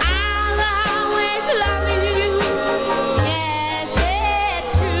 I'll always love you, yes,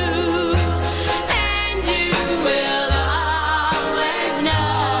 it's true, and you will always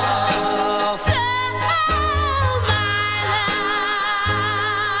know. So, my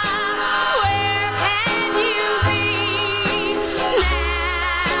love, where can you be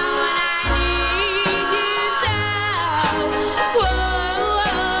now when I need you so? Whoa,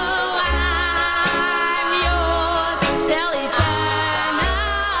 whoa, I'm yours till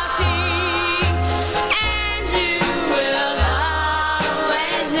eternity, and you will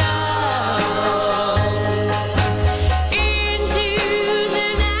always know. Into the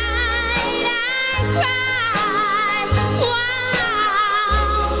night I cried,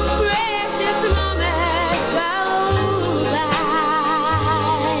 while precious moments go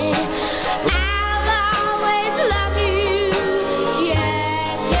by. I'll always love you,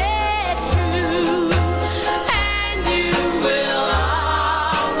 yes, it's true, and you will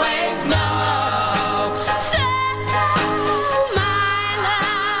always know. So, my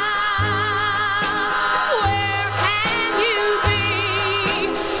love, where can you be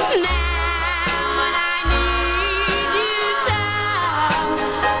now when I need you so?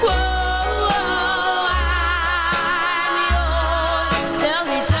 Whoa, whoa, I'm yours till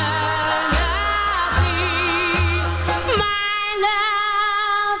eternity. My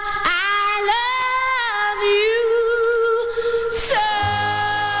love, I love you so.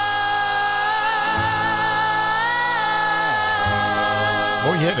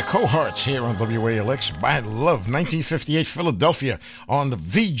 Oh, yeah, the Cohorts here on WALX. My Love, 1958 Philadelphia on the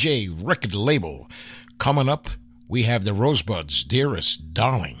VJ record label. Coming up, we have the Rosebuds, Dearest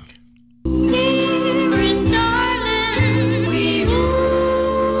Darling. Dear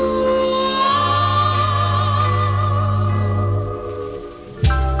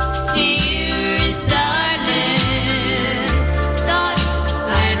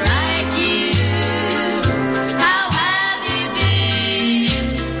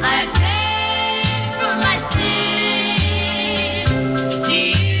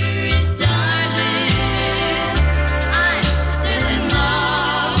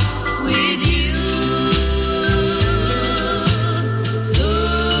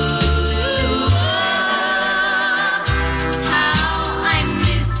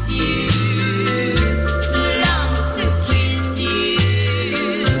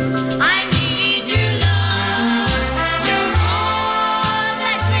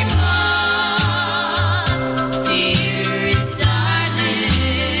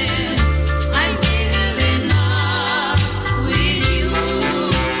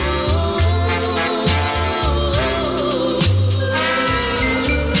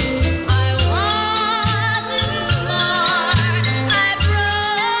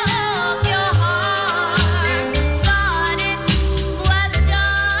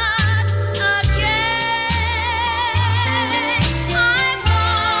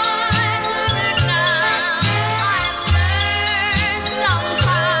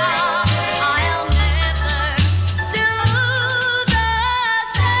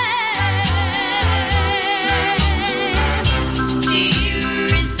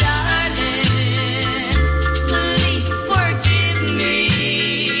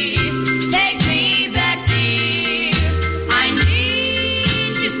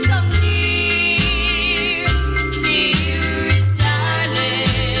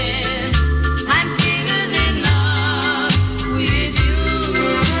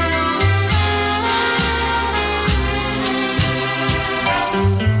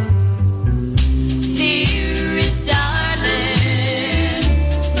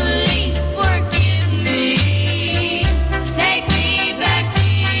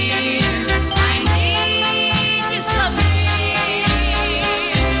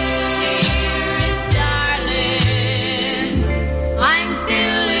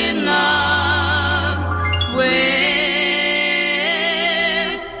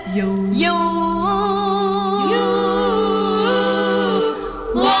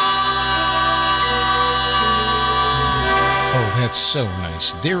that's so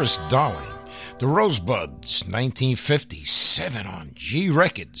nice. Dearest Darling, the Rosebuds, 1957 on G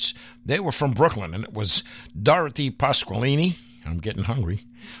Records. They were from Brooklyn, and it was Dorothy Pasqualini, I'm getting hungry,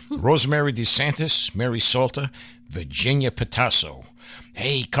 Rosemary DeSantis, Mary Salter, Virginia Pitasso.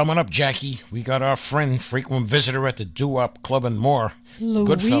 Hey, coming up, Jackie, we got our friend, frequent visitor at the Doo-Wop Club and more,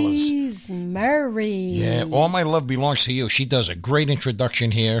 Goodfellas. Louise Murray. Yeah, All My Love Belongs to You. She does a great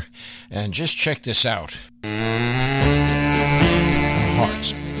introduction here, and just check this out.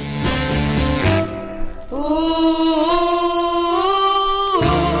 Hearts.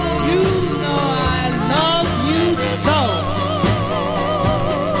 You know I love you so.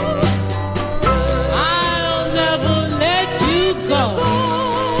 I'll never let you go.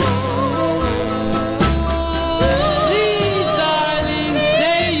 So darling,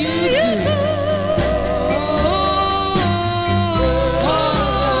 say you do.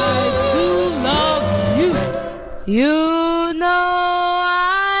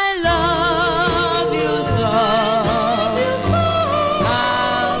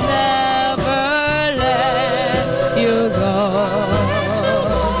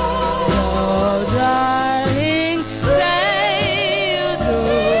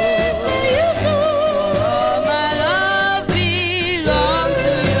 Oh, my love belongs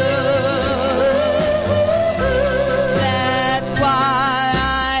to you. That's why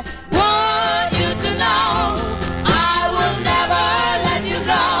I want you to know I will never let you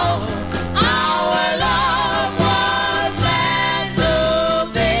go. Our love was meant to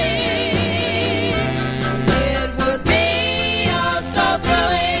be. It would be oh so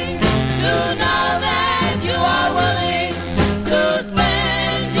thrilling to know that you are willing to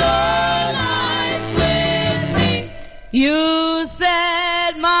spend your life with me. You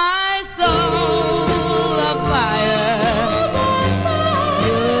set my soul afire.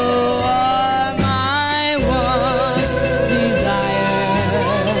 You are my one desire.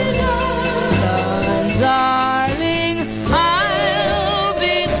 Son, darling, I'll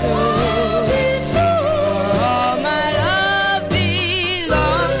be true. For all my love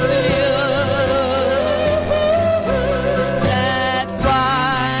belongs to you. That's why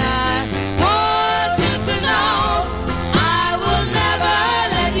I want you to know I will never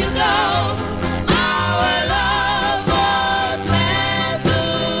let you go. Our love was meant to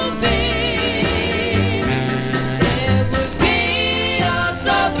be. It would be oh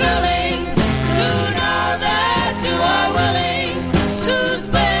so thrilling to know that you are willing to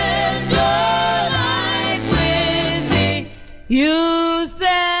spend your life with me. You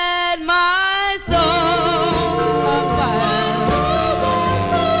set my soul afire.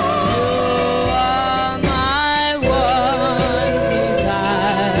 You are my one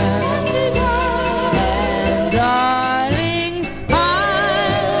desire. And darling,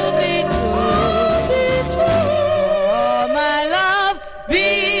 I'll be true. All my love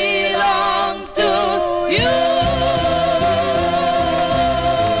belongs to you.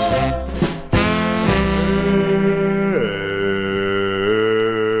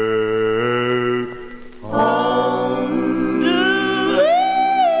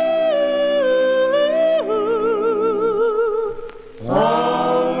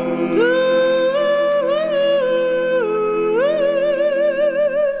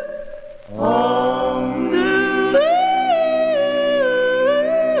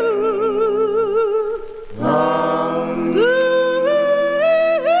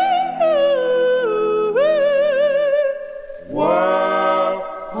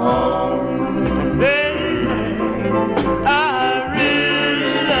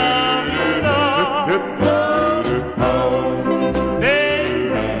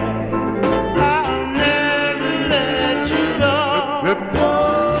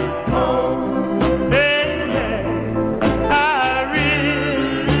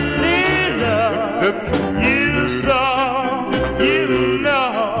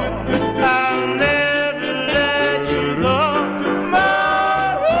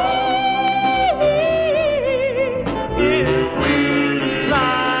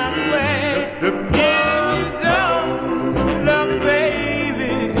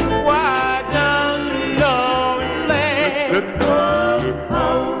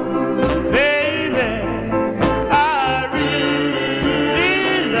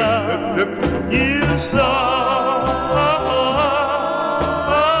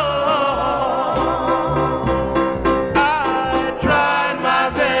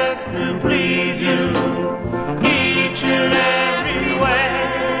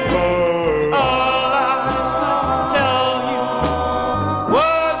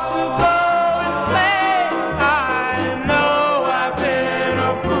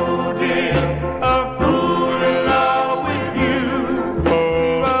 A fool in love with you.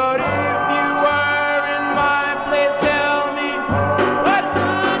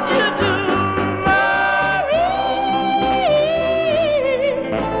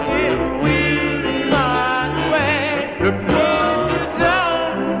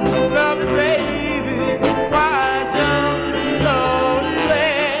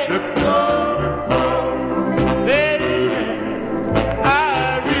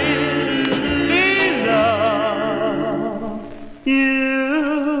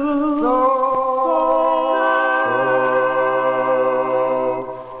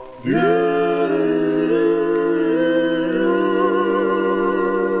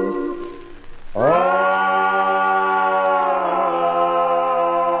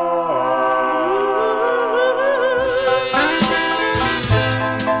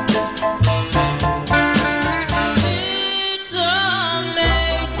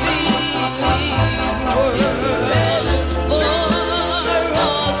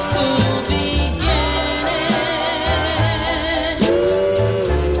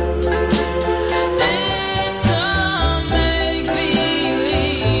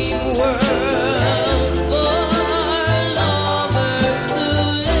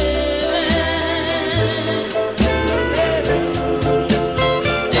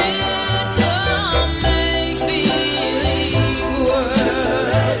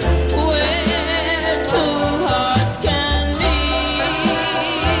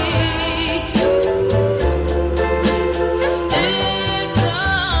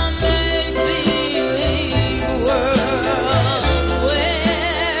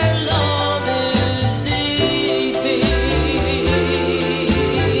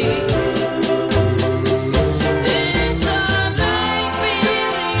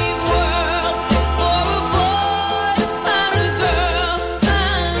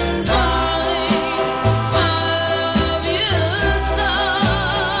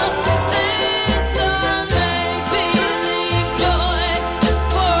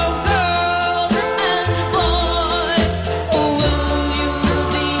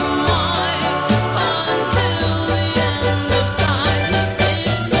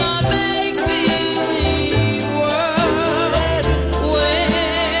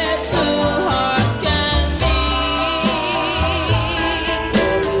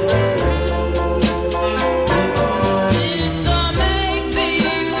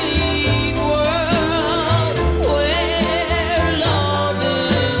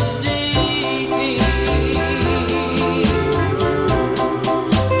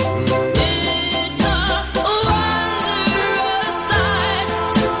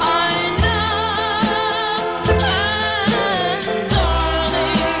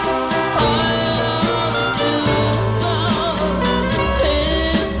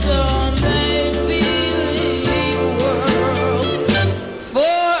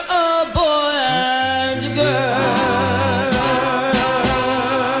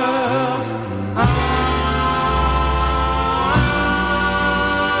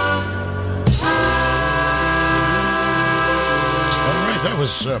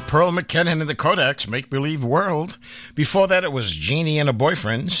 was Pearl McKinnon and the Kodaks, Make Believe World. Before that, it was Jeannie and her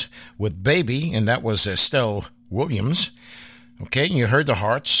Boyfriends with Baby, and that was Estelle Williams. Okay, and you heard the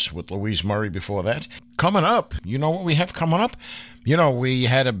Hearts with Louise Murray before that. Coming up, you know what we have coming up? You know, we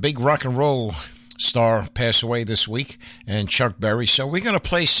had a big rock and roll star pass away this week, and Chuck Berry. So we're going to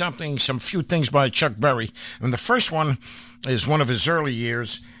play some few things by Chuck Berry. And the first one is one of his early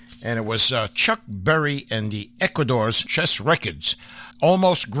years, and it was Chuck Berry and the Ecuador's Chess Records,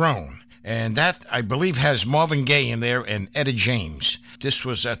 Almost Grown. And that, I believe, has Marvin Gaye in there and Etta James. This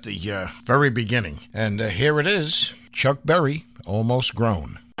was at the very beginning. And here it is, Chuck Berry, Almost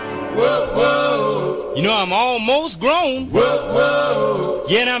Grown. Whoa, whoa. You know I'm almost grown. Whoa, whoa.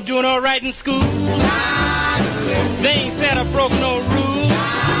 Yeah, and I'm doing all right in school. They ain't said I broke no rules.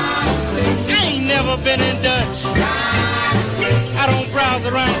 I ain't never been in Dutch. I don't browse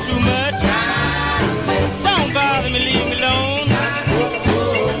around too much. Don't bother me, leave me alone.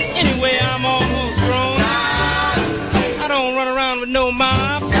 Anyway, I'm almost grown. I don't run around with no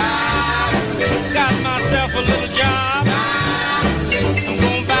mob. Got myself a little job. I'm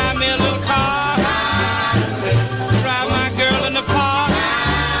gonna buy me a little car. Drive my girl in the park.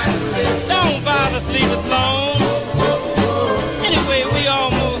 Don't bother sleeping alone. Anyway, we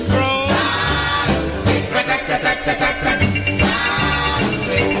almost grown.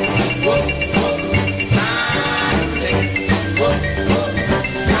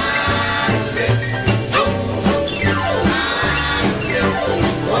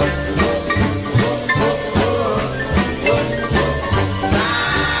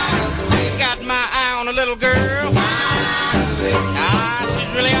 Little girl,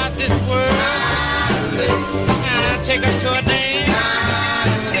 she's really out this world. And I take her to a dance.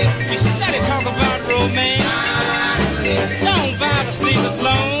 We steady talk about romance. Don't bother sleep us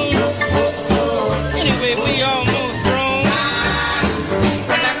alone. Anyway, we almost grown.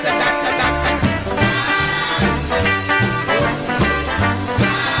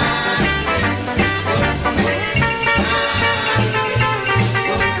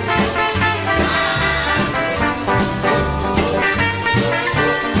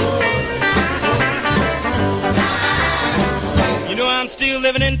 I'm still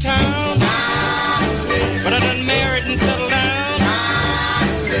living in town, but I done married and settled down.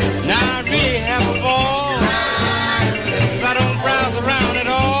 Now I really have a ball, 'cause I don't browse around at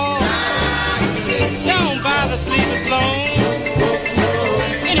all. Don't bother sleep as long.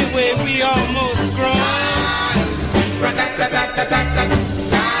 Anyway, we almost grown.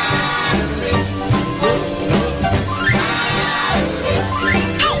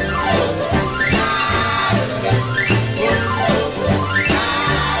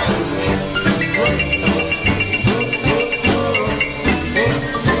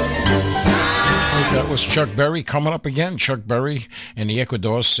 Was Chuck Berry coming up again? Chuck Berry and the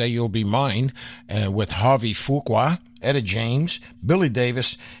Ecuadors, Say You'll Be Mine, with Harvey Fuqua, Etta James, Billy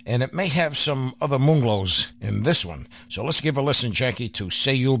Davis, and it may have some other munglos in this one. So let's give a listen, Jackie, to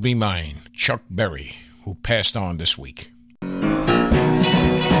Say You'll Be Mine, Chuck Berry, who passed on this week.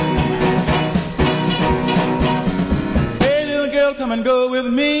 Hey, little girl, come and go with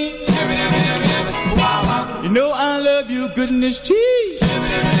me. You know I love you, goodness cheese.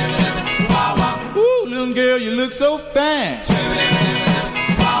 Ooh, little girl, you look so fine.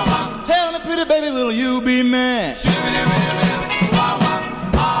 Tell me, pretty baby, will you be mine? Say,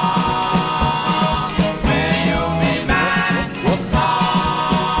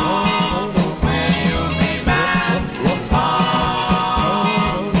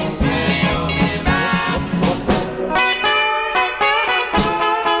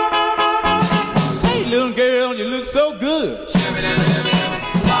 little girl, you look so good.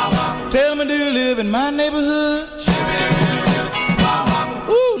 Tell me, do you live in my neighborhood?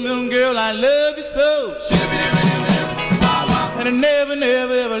 Ooh, little girl, I love you so. And I never,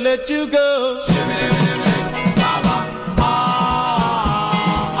 never, ever let you go.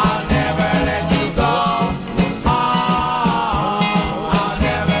 I'll never let you go. I'll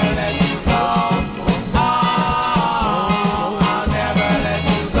never let you go. I'll never let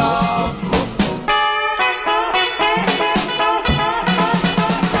you go.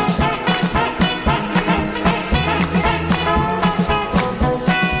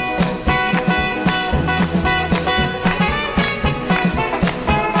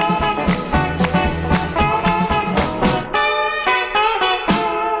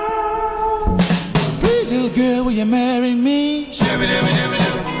 You marry me?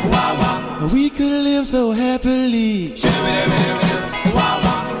 We could live so happily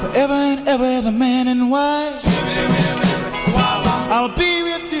forever and ever as a man and wife. I'll be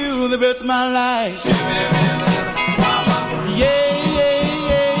with you the rest of my life. Yeah, yeah,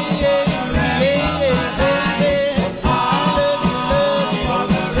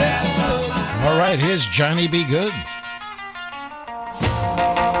 here's Johnny Be Good.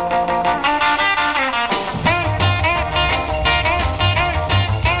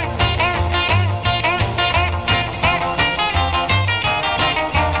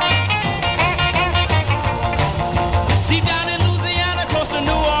 Deep down in Louisiana, close to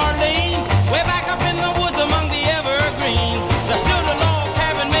New Orleans, way back up in the woods among the evergreens, there stood a log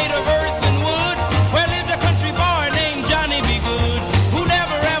cabin made of earth and wood, where lived a country boy named Johnny Be Good, who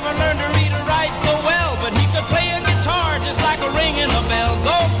never ever learned to read or write so well, but he could play a guitar just like a ringing a bell.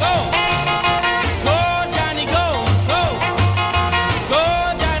 Go, go! Go, Johnny, go, go! Go,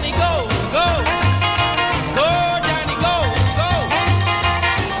 Johnny, go, go! Go, Johnny, go, go!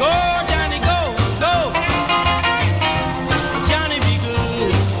 Go, Johnny, go, go! Johnny Be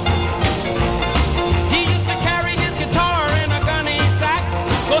Good. He used to carry his guitar in a gunny sack,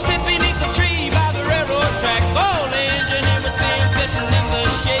 go sit beneath the tree by the railroad track. Old engine, everything sitting in the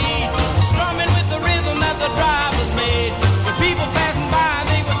shade, strumming with the rhythm that the drivers made. When people passing by,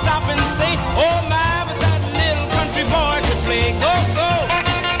 they would stop and say, "Oh my, but that little country boy could play." Go, go,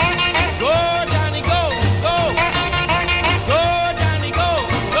 go, Johnny, go, go, go, Johnny, go,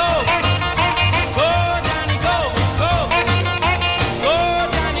 go, go, Johnny, go, go, go,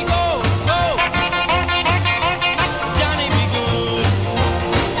 Johnny, go, go, Johnny Be Good.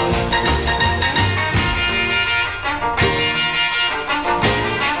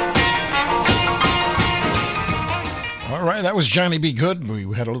 All right, that was Johnny Be Good. We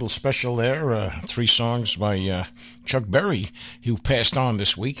had a little special there, 3 songs by Chuck Berry, who passed on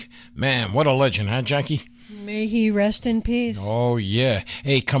this week. Man, what a legend, huh, Jackie? May he rest in peace. Oh, yeah.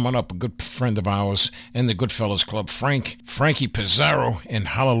 Hey, coming up, a good friend of ours in the Goodfellas Club, Frankie Pizarro, and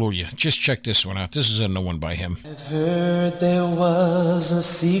Hallelujah. Just check this one out. This is a new one by him. I've heard there was a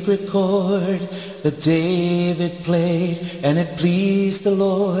secret chord that David played, and it pleased the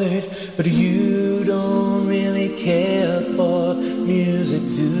Lord. But you don't really care for music,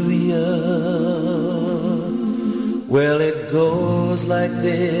 do you? Well, it goes like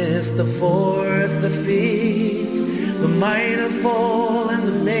this: the fourth, the fifth, the minor fall and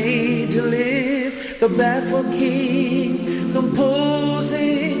the major lift, the baffled king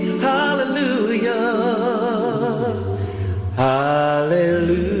composing hallelujah,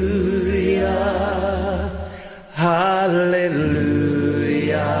 hallelujah, hallelujah,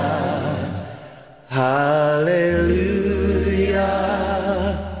 hallelujah,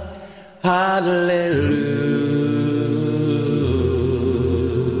 hallelujah.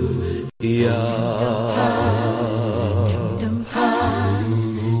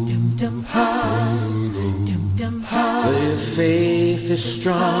 Your faith is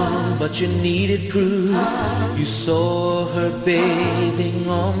strong, but you needed proof. You saw her bathing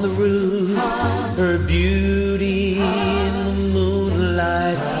on the roof. Her beauty in the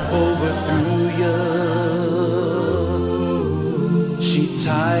moonlight overthrew you. She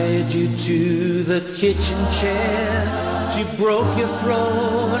tied you to the kitchen chair. She broke your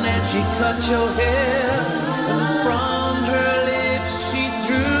throne and she cut your hair. And from her lips she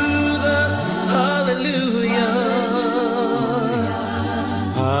drew the hallelujah.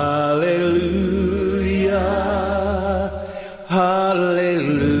 Hallelujah.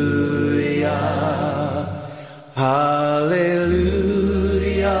 Hallelujah. Hallelujah.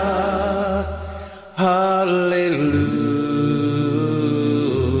 Hallelujah.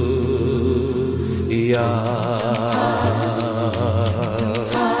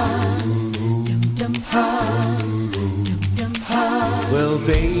 Well,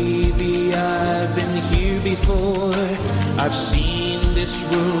 baby, I've been here before. I've seen this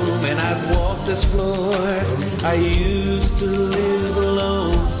room and I've walked this floor. I used to live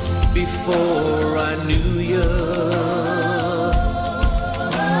alone before I knew you.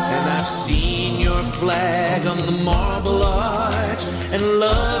 And I've seen your flag on the marble arch. And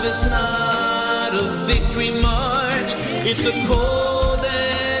love is not a victory march. It's a cold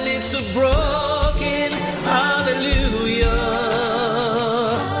and it's a broken hallelujah.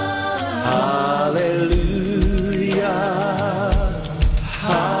 Hallelujah.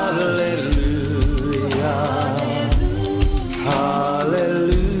 Hallelujah.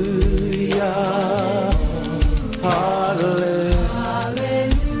 Hallelujah. Hallelujah.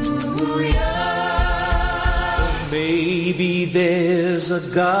 Maybe there's a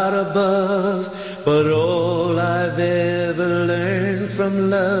God above, but all I've ever learned from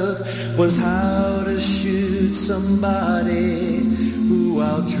love was how to shoot somebody who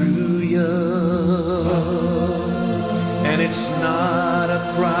outdrew you. And it's not a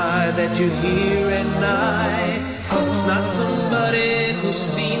cry that you hear at night. It's not somebody who's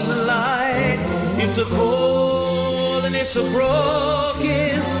seen the light. It's a cold and heart's so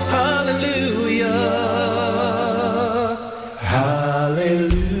broken. Hallelujah. Hallelujah.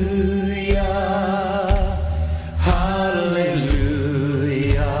 Hallelujah.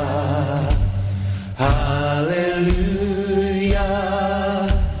 Hallelujah.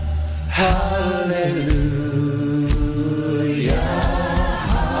 Hallelujah.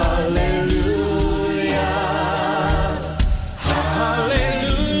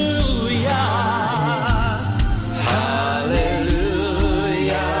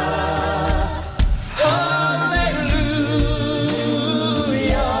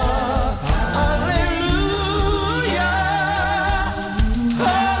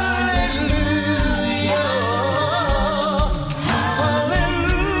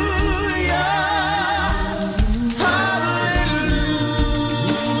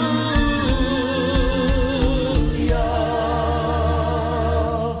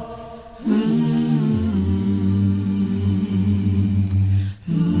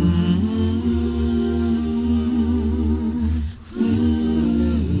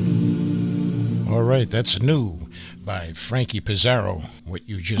 That's New by Frankie Pizarro, what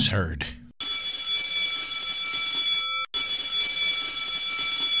you just heard.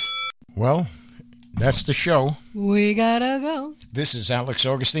 Well, that's the show. We gotta go. This is Alex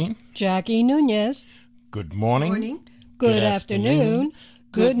Augustine. Jackie Nunez. Good morning. Good afternoon.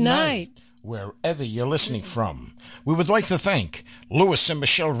 Good night. Wherever you're listening from. We would like to thank Louis and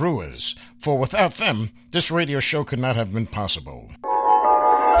Michelle Ruiz, for without them, this radio show could not have been possible.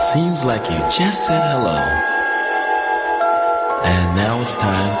 Seems like you just said hello. And now it's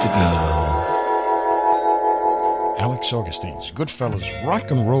time to go. Alex Augustine's Goodfellas Rock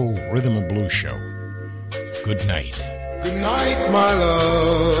and Roll Rhythm and Blues Show. Good night. Good night, my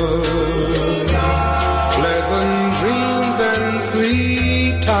love.